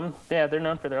heard of them. Yeah, they're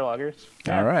known for their lagers.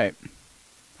 All right.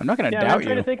 I'm not going to doubt I'm trying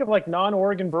you. to think of like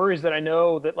non-Oregon breweries that I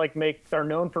know that like are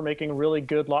known for making really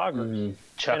good lagers.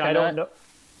 Chuck And I don't know.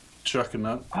 Chuck and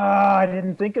Nut. I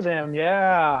didn't think of them.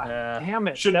 Yeah. Damn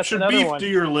it. Should That's another Beef one. do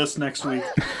your list next week?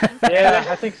 Yeah,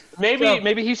 I think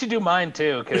Maybe he should do mine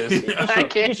too, because I he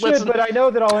can't should, listen. but I know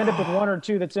that I'll end up with one or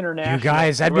two that's international. You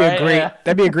guys, that'd be Right, a great yeah.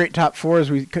 that'd be a great top four as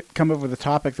we come up with a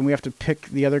topic. Then we have to pick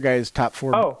the other guy's top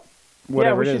four. Oh,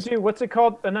 whatever yeah, we it should is. do. What's it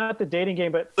called? Not the dating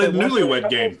game, but The one where newlywed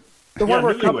couples- game. The one Yeah,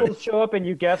 where newlywed. couples show up and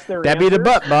you guess their That'd be the answer.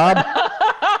 butt, Bob.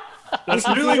 That's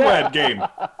newlywed game.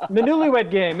 The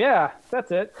newlywed game. Yeah, that's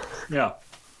it. Yeah.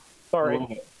 Sorry.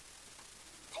 Love it.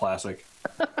 Classic.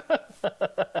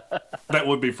 That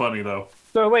would be funny though.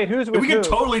 So wait, who's with We who? could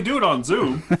totally do it on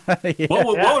Zoom. Yeah. What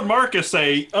would Marcus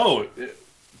say? Oh,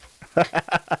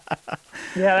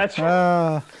 Yeah, that's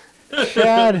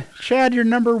Chad, you're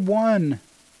number one.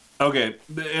 okay.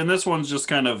 And this one's just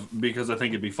kind of because I think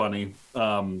it'd be funny.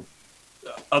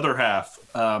 Other half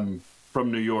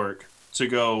from New York to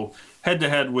go head to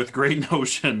head with Great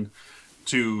Notion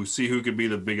to see who could be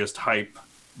the biggest hype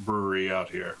brewery out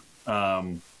here.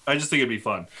 I just think it'd be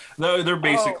fun. They're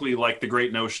basically like the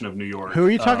Great Notion of New York. Who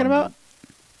are you talking about?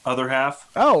 Other half.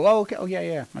 Oh, okay. Oh,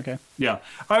 yeah. Okay. Yeah,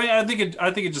 I mean, I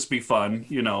think it'd just be fun,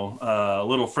 a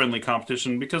little friendly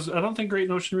competition because I don't think Great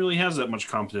Notion really has that much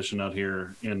competition out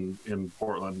here in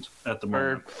Portland at the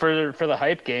moment. For the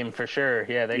hype game for sure.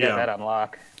 Yeah, they got Yeah. that on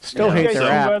lock. Still You hate guys their see,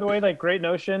 app. by the way, like Great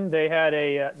Notion, they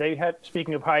had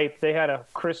speaking of hype, they had a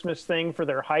Christmas thing for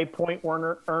their high point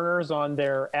earners on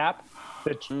their app.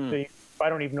 That I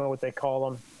don't even know what they call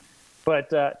them,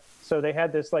 but so they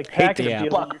had this like Hate package the app.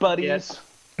 deal. Buck buddies.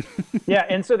 Yeah,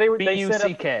 and so they set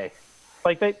up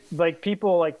BUCK.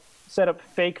 people like set up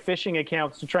fake phishing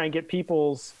accounts to try and get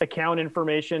people's account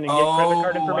information and get credit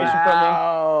card information from them.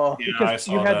 Wow. Yeah, I Because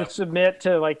saw you had that. to submit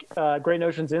to like Great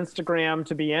Notion's Instagram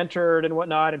to be entered and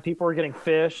whatnot, and people were getting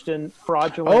phished and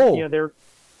fraudulent. Oh. They're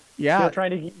Yeah.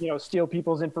 trying to steal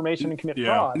people's information and commit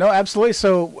Yeah. fraud. No, absolutely.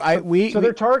 So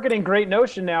they're targeting Great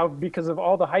Notion now because of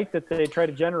all the hype that they try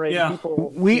to generate. Yeah.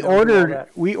 People, we do all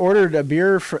ordered that. a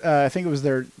beer for I think it was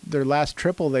their last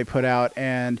triple they put out,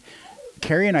 and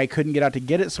Carrie and I couldn't get out to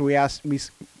get it, so we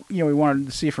wanted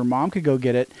to see if her mom could go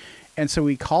get it. And so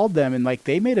we called them, and like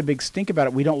they made a big stink about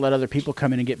it. We don't let other people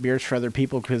come in and get beers for other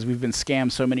people because we've been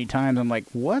scammed so many times. I'm like,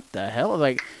 what the hell?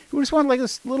 Like, we just wanted like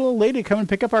this little old lady to come and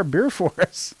pick up our beer for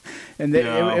us. And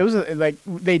it was like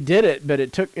they did it, but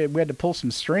we had to pull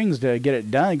some strings to get it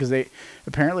done because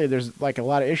apparently there's like a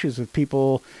lot of issues with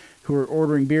people who are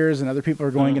ordering beers and other people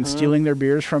are going and stealing their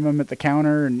beers from them at the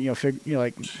counter and yeah.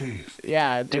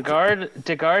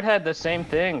 DeGard had the same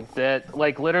thing that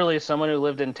like literally someone who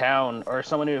lived in town or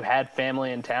someone who had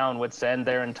family in town would send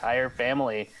their entire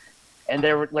family, and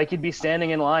they were like you'd be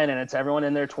standing in line and it's everyone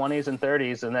in their 20s and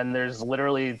 30s, and then there's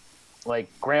literally like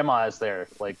grandmas there,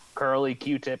 like curly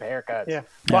Q-tip haircuts. Yeah,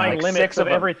 buying like limits 6 of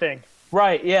them. everything.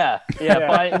 Right, yeah.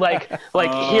 Buying, like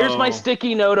here's my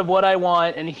sticky note of what I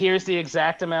want, and here's the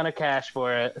exact amount of cash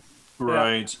for it.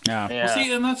 Right. Yeah. Yeah. Well,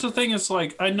 see, and that's the thing. It's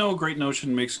like I know Great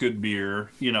Notion makes good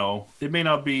beer. It may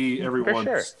not be everyone's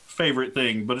sure. favorite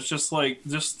thing, but it's just like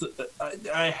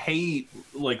I hate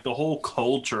like the whole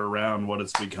culture around what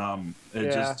it's become. And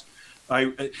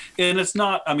it's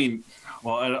not. I mean,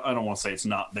 well, I don't want to say it's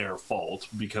not their fault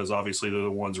because obviously they're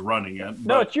the ones running it.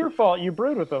 No, but- it's your fault. You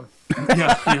brewed with them.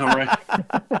 Yeah, right.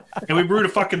 And we brewed a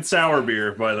fucking sour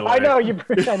beer, by the way. I know you.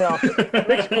 I know.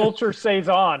 Mixed culture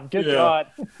saison. Good Yeah. God.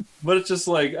 But it's just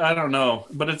like, I don't know.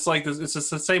 But it's like this. It's just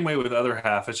the same way with other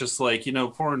half. It's just like,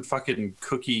 pouring fucking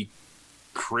cookie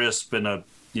crisp in a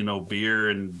beer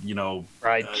and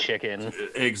Fried chicken.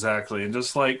 exactly, and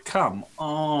just like, come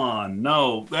on,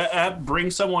 no,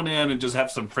 bring someone in and just have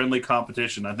some friendly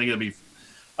competition. I think it'd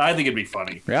be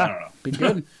funny. Yeah, I don't know. be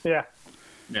good. Yeah.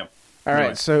 Yeah. All Anyway.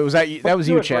 right, so was that Let's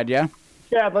you, do it, Chad? Yeah.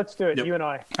 Chad, let's do it. Yep. You and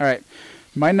I. All right,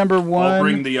 my number one. I'll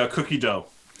bring the cookie dough.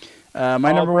 My I'll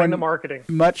number bring one. the marketing.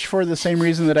 Much for the same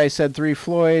reason that I said Three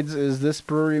Floyds, is this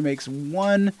brewery makes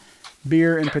one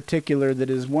beer in particular that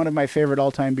is one of my favorite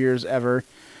all-time beers ever,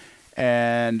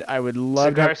 and I would love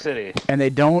Cigar to. City. And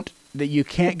that you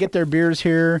can't get their beers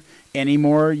here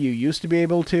anymore. You used to be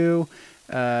able to,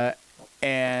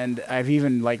 and I've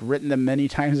even written them many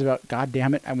times about. God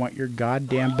damn it! I want your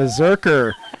goddamn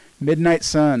Berserker, Midnight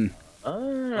Sun.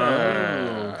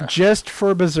 Just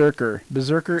for Berserker.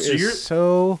 Berserker So you're- is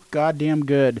so goddamn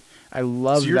good. I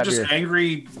love So you're that just beer.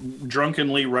 angry,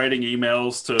 drunkenly writing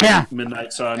emails to Yeah.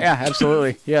 Midnight Sun. Yeah,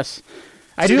 absolutely. Yes.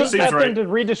 I See, do. this seems Got right. them to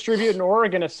redistribute in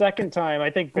Oregon a second time. I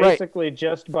think Right. basically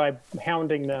just by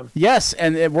hounding them. Yes,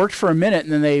 and it worked for a minute,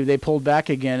 and then they pulled back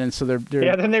again, and so they're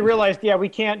Yeah. Then they realized, we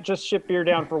can't just ship beer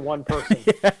down for one person.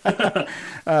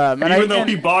 Even though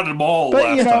he bought them all But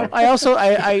last time. I also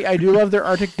I do love their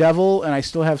Arctic Devil, and I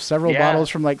still have several Yeah. bottles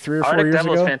from 3 or 4 Arctic years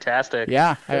Devil's ago. fantastic.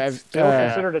 Yeah, It's I've still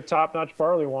considered a top-notch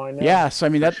barley wine. now. yeah. So I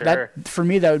mean that sure. for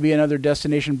me that would be another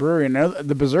destination brewery. And I know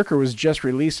the Berserker was just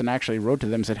released, and I actually wrote to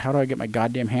them and said, "How do I get my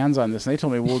goddamn hands on this?" And they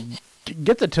told me, "Well,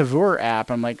 get the Tavour app."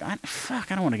 I'm like,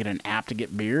 fuck, I don't want to get an app to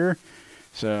get beer.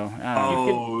 So I don't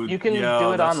know. You can yeah,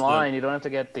 do it that's online. You don't have to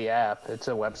get the app. It's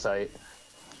a website.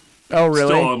 Oh really?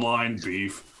 Still online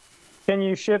beef. Can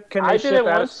you ship? Can I they did ship it out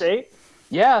of once. state?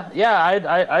 Yeah.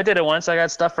 I did it once. I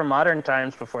got stuff from Modern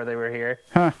Times before they were here.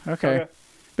 Huh? Okay. Okay.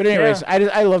 But anyways,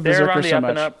 I love They're Berserker on the so up much.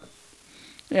 and up.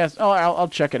 Yes. Oh, I'll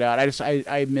check it out.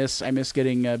 I miss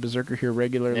getting Berserker here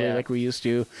regularly Yeah. like we used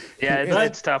to. Yeah, That-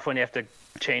 it's tough when you have to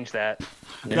change that.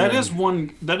 That is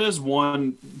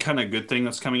one kind of good thing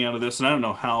that's coming out of this, and I don't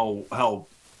know how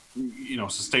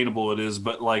sustainable it is,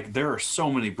 but there are so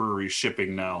many breweries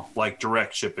shipping now,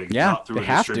 direct shipping, Yeah, not through they a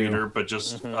have to. distributor, but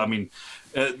just I mean,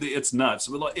 it's nuts.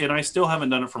 And I still haven't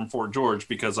done it from Fort George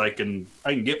because I can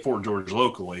get Fort George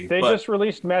locally. They but, just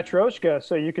released Matryoshka,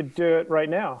 so you could do it right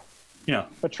now. yeah.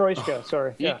 Matryoshka,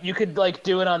 sorry. Yeah. You could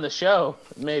do it on the show,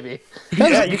 maybe.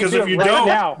 Yeah, you because can if do you it right don't,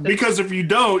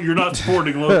 now. you're not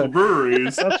supporting local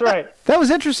breweries. That's right. That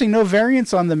was interesting. No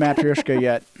variants on the Matryoshka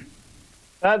yet.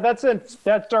 That's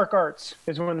Dark Arts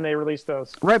is when they released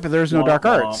those. Right, but there's no Womp Dark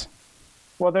womp. Arts.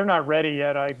 Well, they're not ready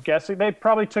yet, I guess. They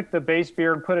probably took the base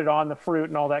beer and put it on the fruit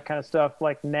and all that kind of stuff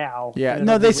now. Yeah, And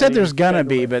no, it'll they be said ready there's in gonna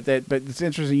be, February. but it's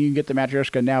interesting. You can get the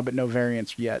Matryoshka now, but no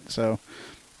variants yet. So,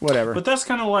 whatever. But that's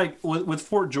kind of like with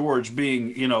Fort George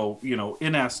being,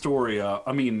 in Astoria.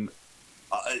 I mean,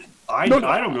 I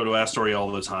don't go to Astoria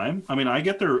all the time. I mean, I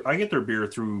get their beer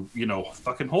through,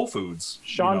 fucking Whole Foods.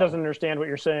 Sean doesn't understand what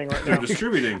you're saying right They're now.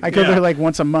 distributing. I go Yeah, there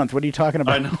once a month. What are you talking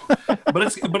about? I know, but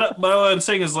what I'm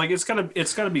saying is it's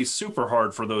gotta be super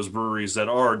hard for those breweries that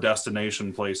are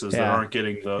destination places that Yeah. aren't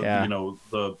getting the Yeah.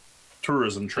 the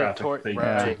tourism traffic they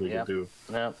right, typically yeah. do.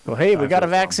 Yeah. Well, hey, we I got a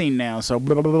feel vaccine now, so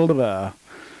blah, blah, blah, blah, blah.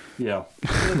 Yeah,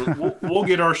 we'll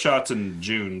get our shots in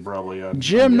June probably.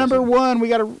 Jim, number one. We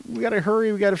gotta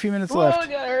hurry. We got a few minutes Well, we left.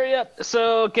 gotta hurry up.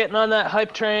 So, getting on that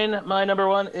hype train, my number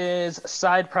one is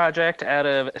Side Project out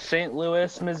of St.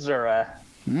 Louis, Missouri.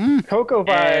 Cocoa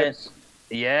vibes.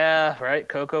 Yeah, right.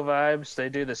 Cocoa vibes. They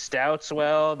do the stouts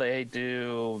well. They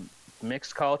do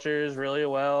mixed cultures really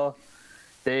well.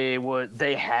 They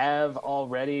have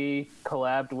already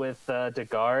collabed with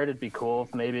DeGard. It'd be cool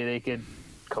if maybe they could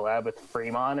collab with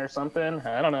Fremont or something.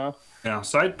 I don't know. Yeah,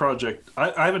 Side Project.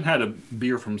 I haven't had a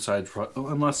beer from Side Project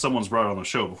unless someone's brought it on the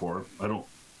show before. I don't.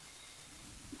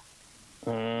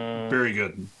 Very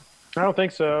good. I don't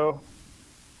think so.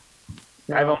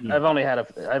 No. I've only had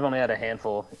a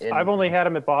handful. I've only had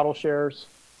them at bottle shares.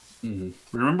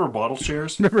 Remember bottle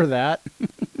shares? Remember that?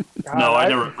 No,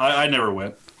 I never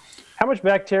went. How much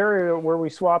bacteria were we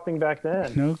swapping back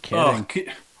then No Oh,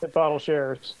 kidding. at bottle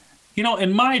shares?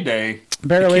 in my day,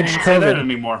 Barrel can't aged even say that COVID.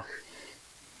 anymore.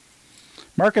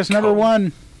 Marcus, number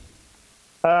one.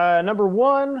 Number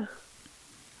one,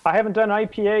 I haven't done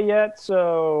IPA yet,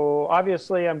 so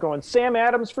obviously I'm going Sam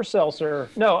Adams for seltzer.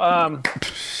 No,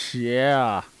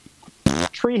 Yeah,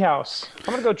 Treehouse.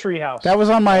 I'm gonna go Treehouse. that was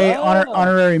on my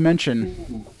honorary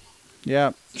mention.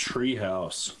 Yeah.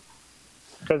 Treehouse.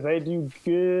 Because they do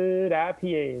good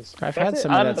IPAs. I've That's had it.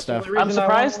 some of that stuff. I'm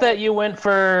surprised that you went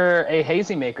for a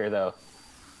hazy maker, though.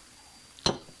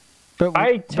 But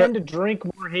I tend to drink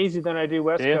more hazy than I do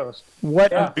West Do you? Coast.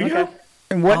 what Yeah. Okay.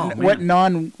 and what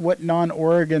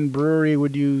non-Oregon brewery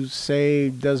would you say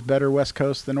does better West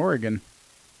Coast than Oregon?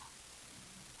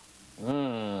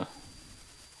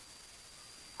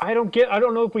 I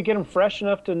don't know if we get them fresh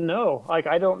enough to know. Like,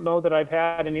 I don't know that I've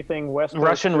had anything West Coast.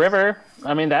 Russian River.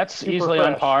 I mean, that's Super easily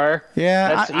on fresh. par. Yeah,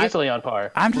 That's easily on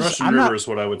par. Russian I'm River not, is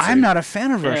what I would say. I'm not a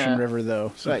fan of Russian Yeah. River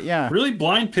though. So yeah, Really?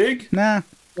 Blind Pig? nah,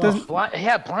 doesn't,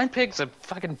 Blind Pig's a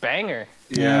fucking banger.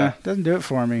 yeah, doesn't do it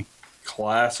for me.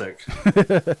 Classic.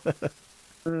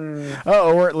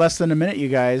 Oh, we're at less than a minute, you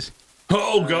guys.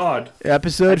 Oh, God.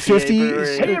 Episode IPA 50.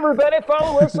 brewery. Hey, everybody,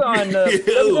 follow us on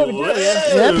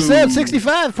Episode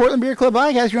 65, Portland Beer Club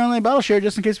Podcast, your online bottle share,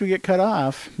 just in case we get cut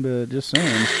off. But just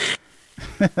saying.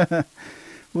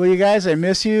 Well, you guys, I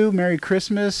miss you. Merry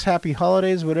Christmas, Happy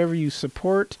Holidays, whatever you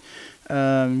support,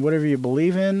 whatever you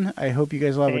believe in. I hope you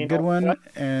guys will have a good one.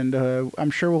 And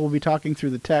I'm sure we'll be talking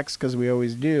through the text, because we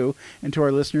always do. And to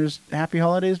our listeners, Happy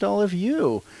Holidays to all of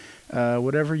you.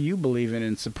 Whatever you believe in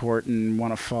and support and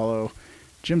want to follow.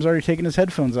 Jim's already taken his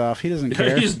headphones off. He doesn't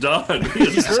care. He's done.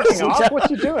 He's jerking off. What's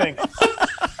he doing?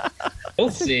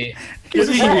 We'll see. Can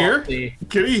he hear? See.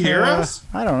 Can he hear us?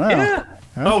 I don't know. Yeah.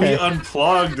 Oh, he Okay.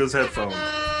 unplugged his headphones.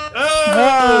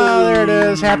 Oh, there it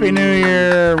is. Happy New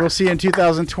Year. We'll see you in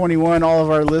 2021. All of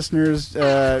our listeners,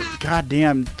 God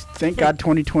damn, thank God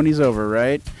 2020's over,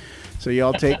 right? So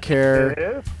y'all take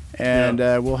care. And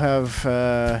we'll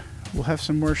have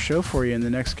some more show for you in the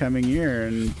next coming year.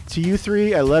 And to you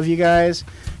three, I love you guys.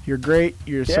 You're great.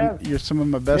 You're some of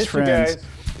my best Miss you friends. guys.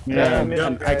 Yeah, miss you I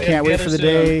guys. can't wait for the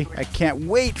day. soon. I can't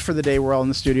wait for the day we're all in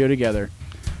the studio together.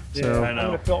 So I I'm know.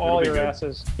 going to fill It'll all be your good.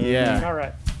 asses. yeah, All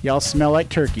right. y'all smell like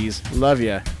turkeys. Love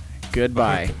ya.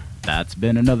 Goodbye. That's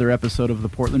been another episode of the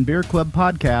Portland Beer Club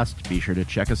podcast. Be sure to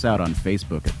check us out on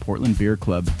Facebook at Portland Beer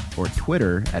Club or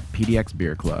Twitter at PDX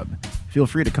Beer Club. Feel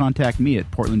free to contact me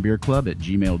at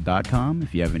portlandbeerclub@gmail.com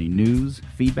if you have any news,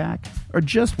 feedback, or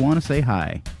just want to say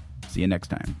hi. See you next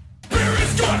time. Beer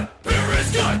is good.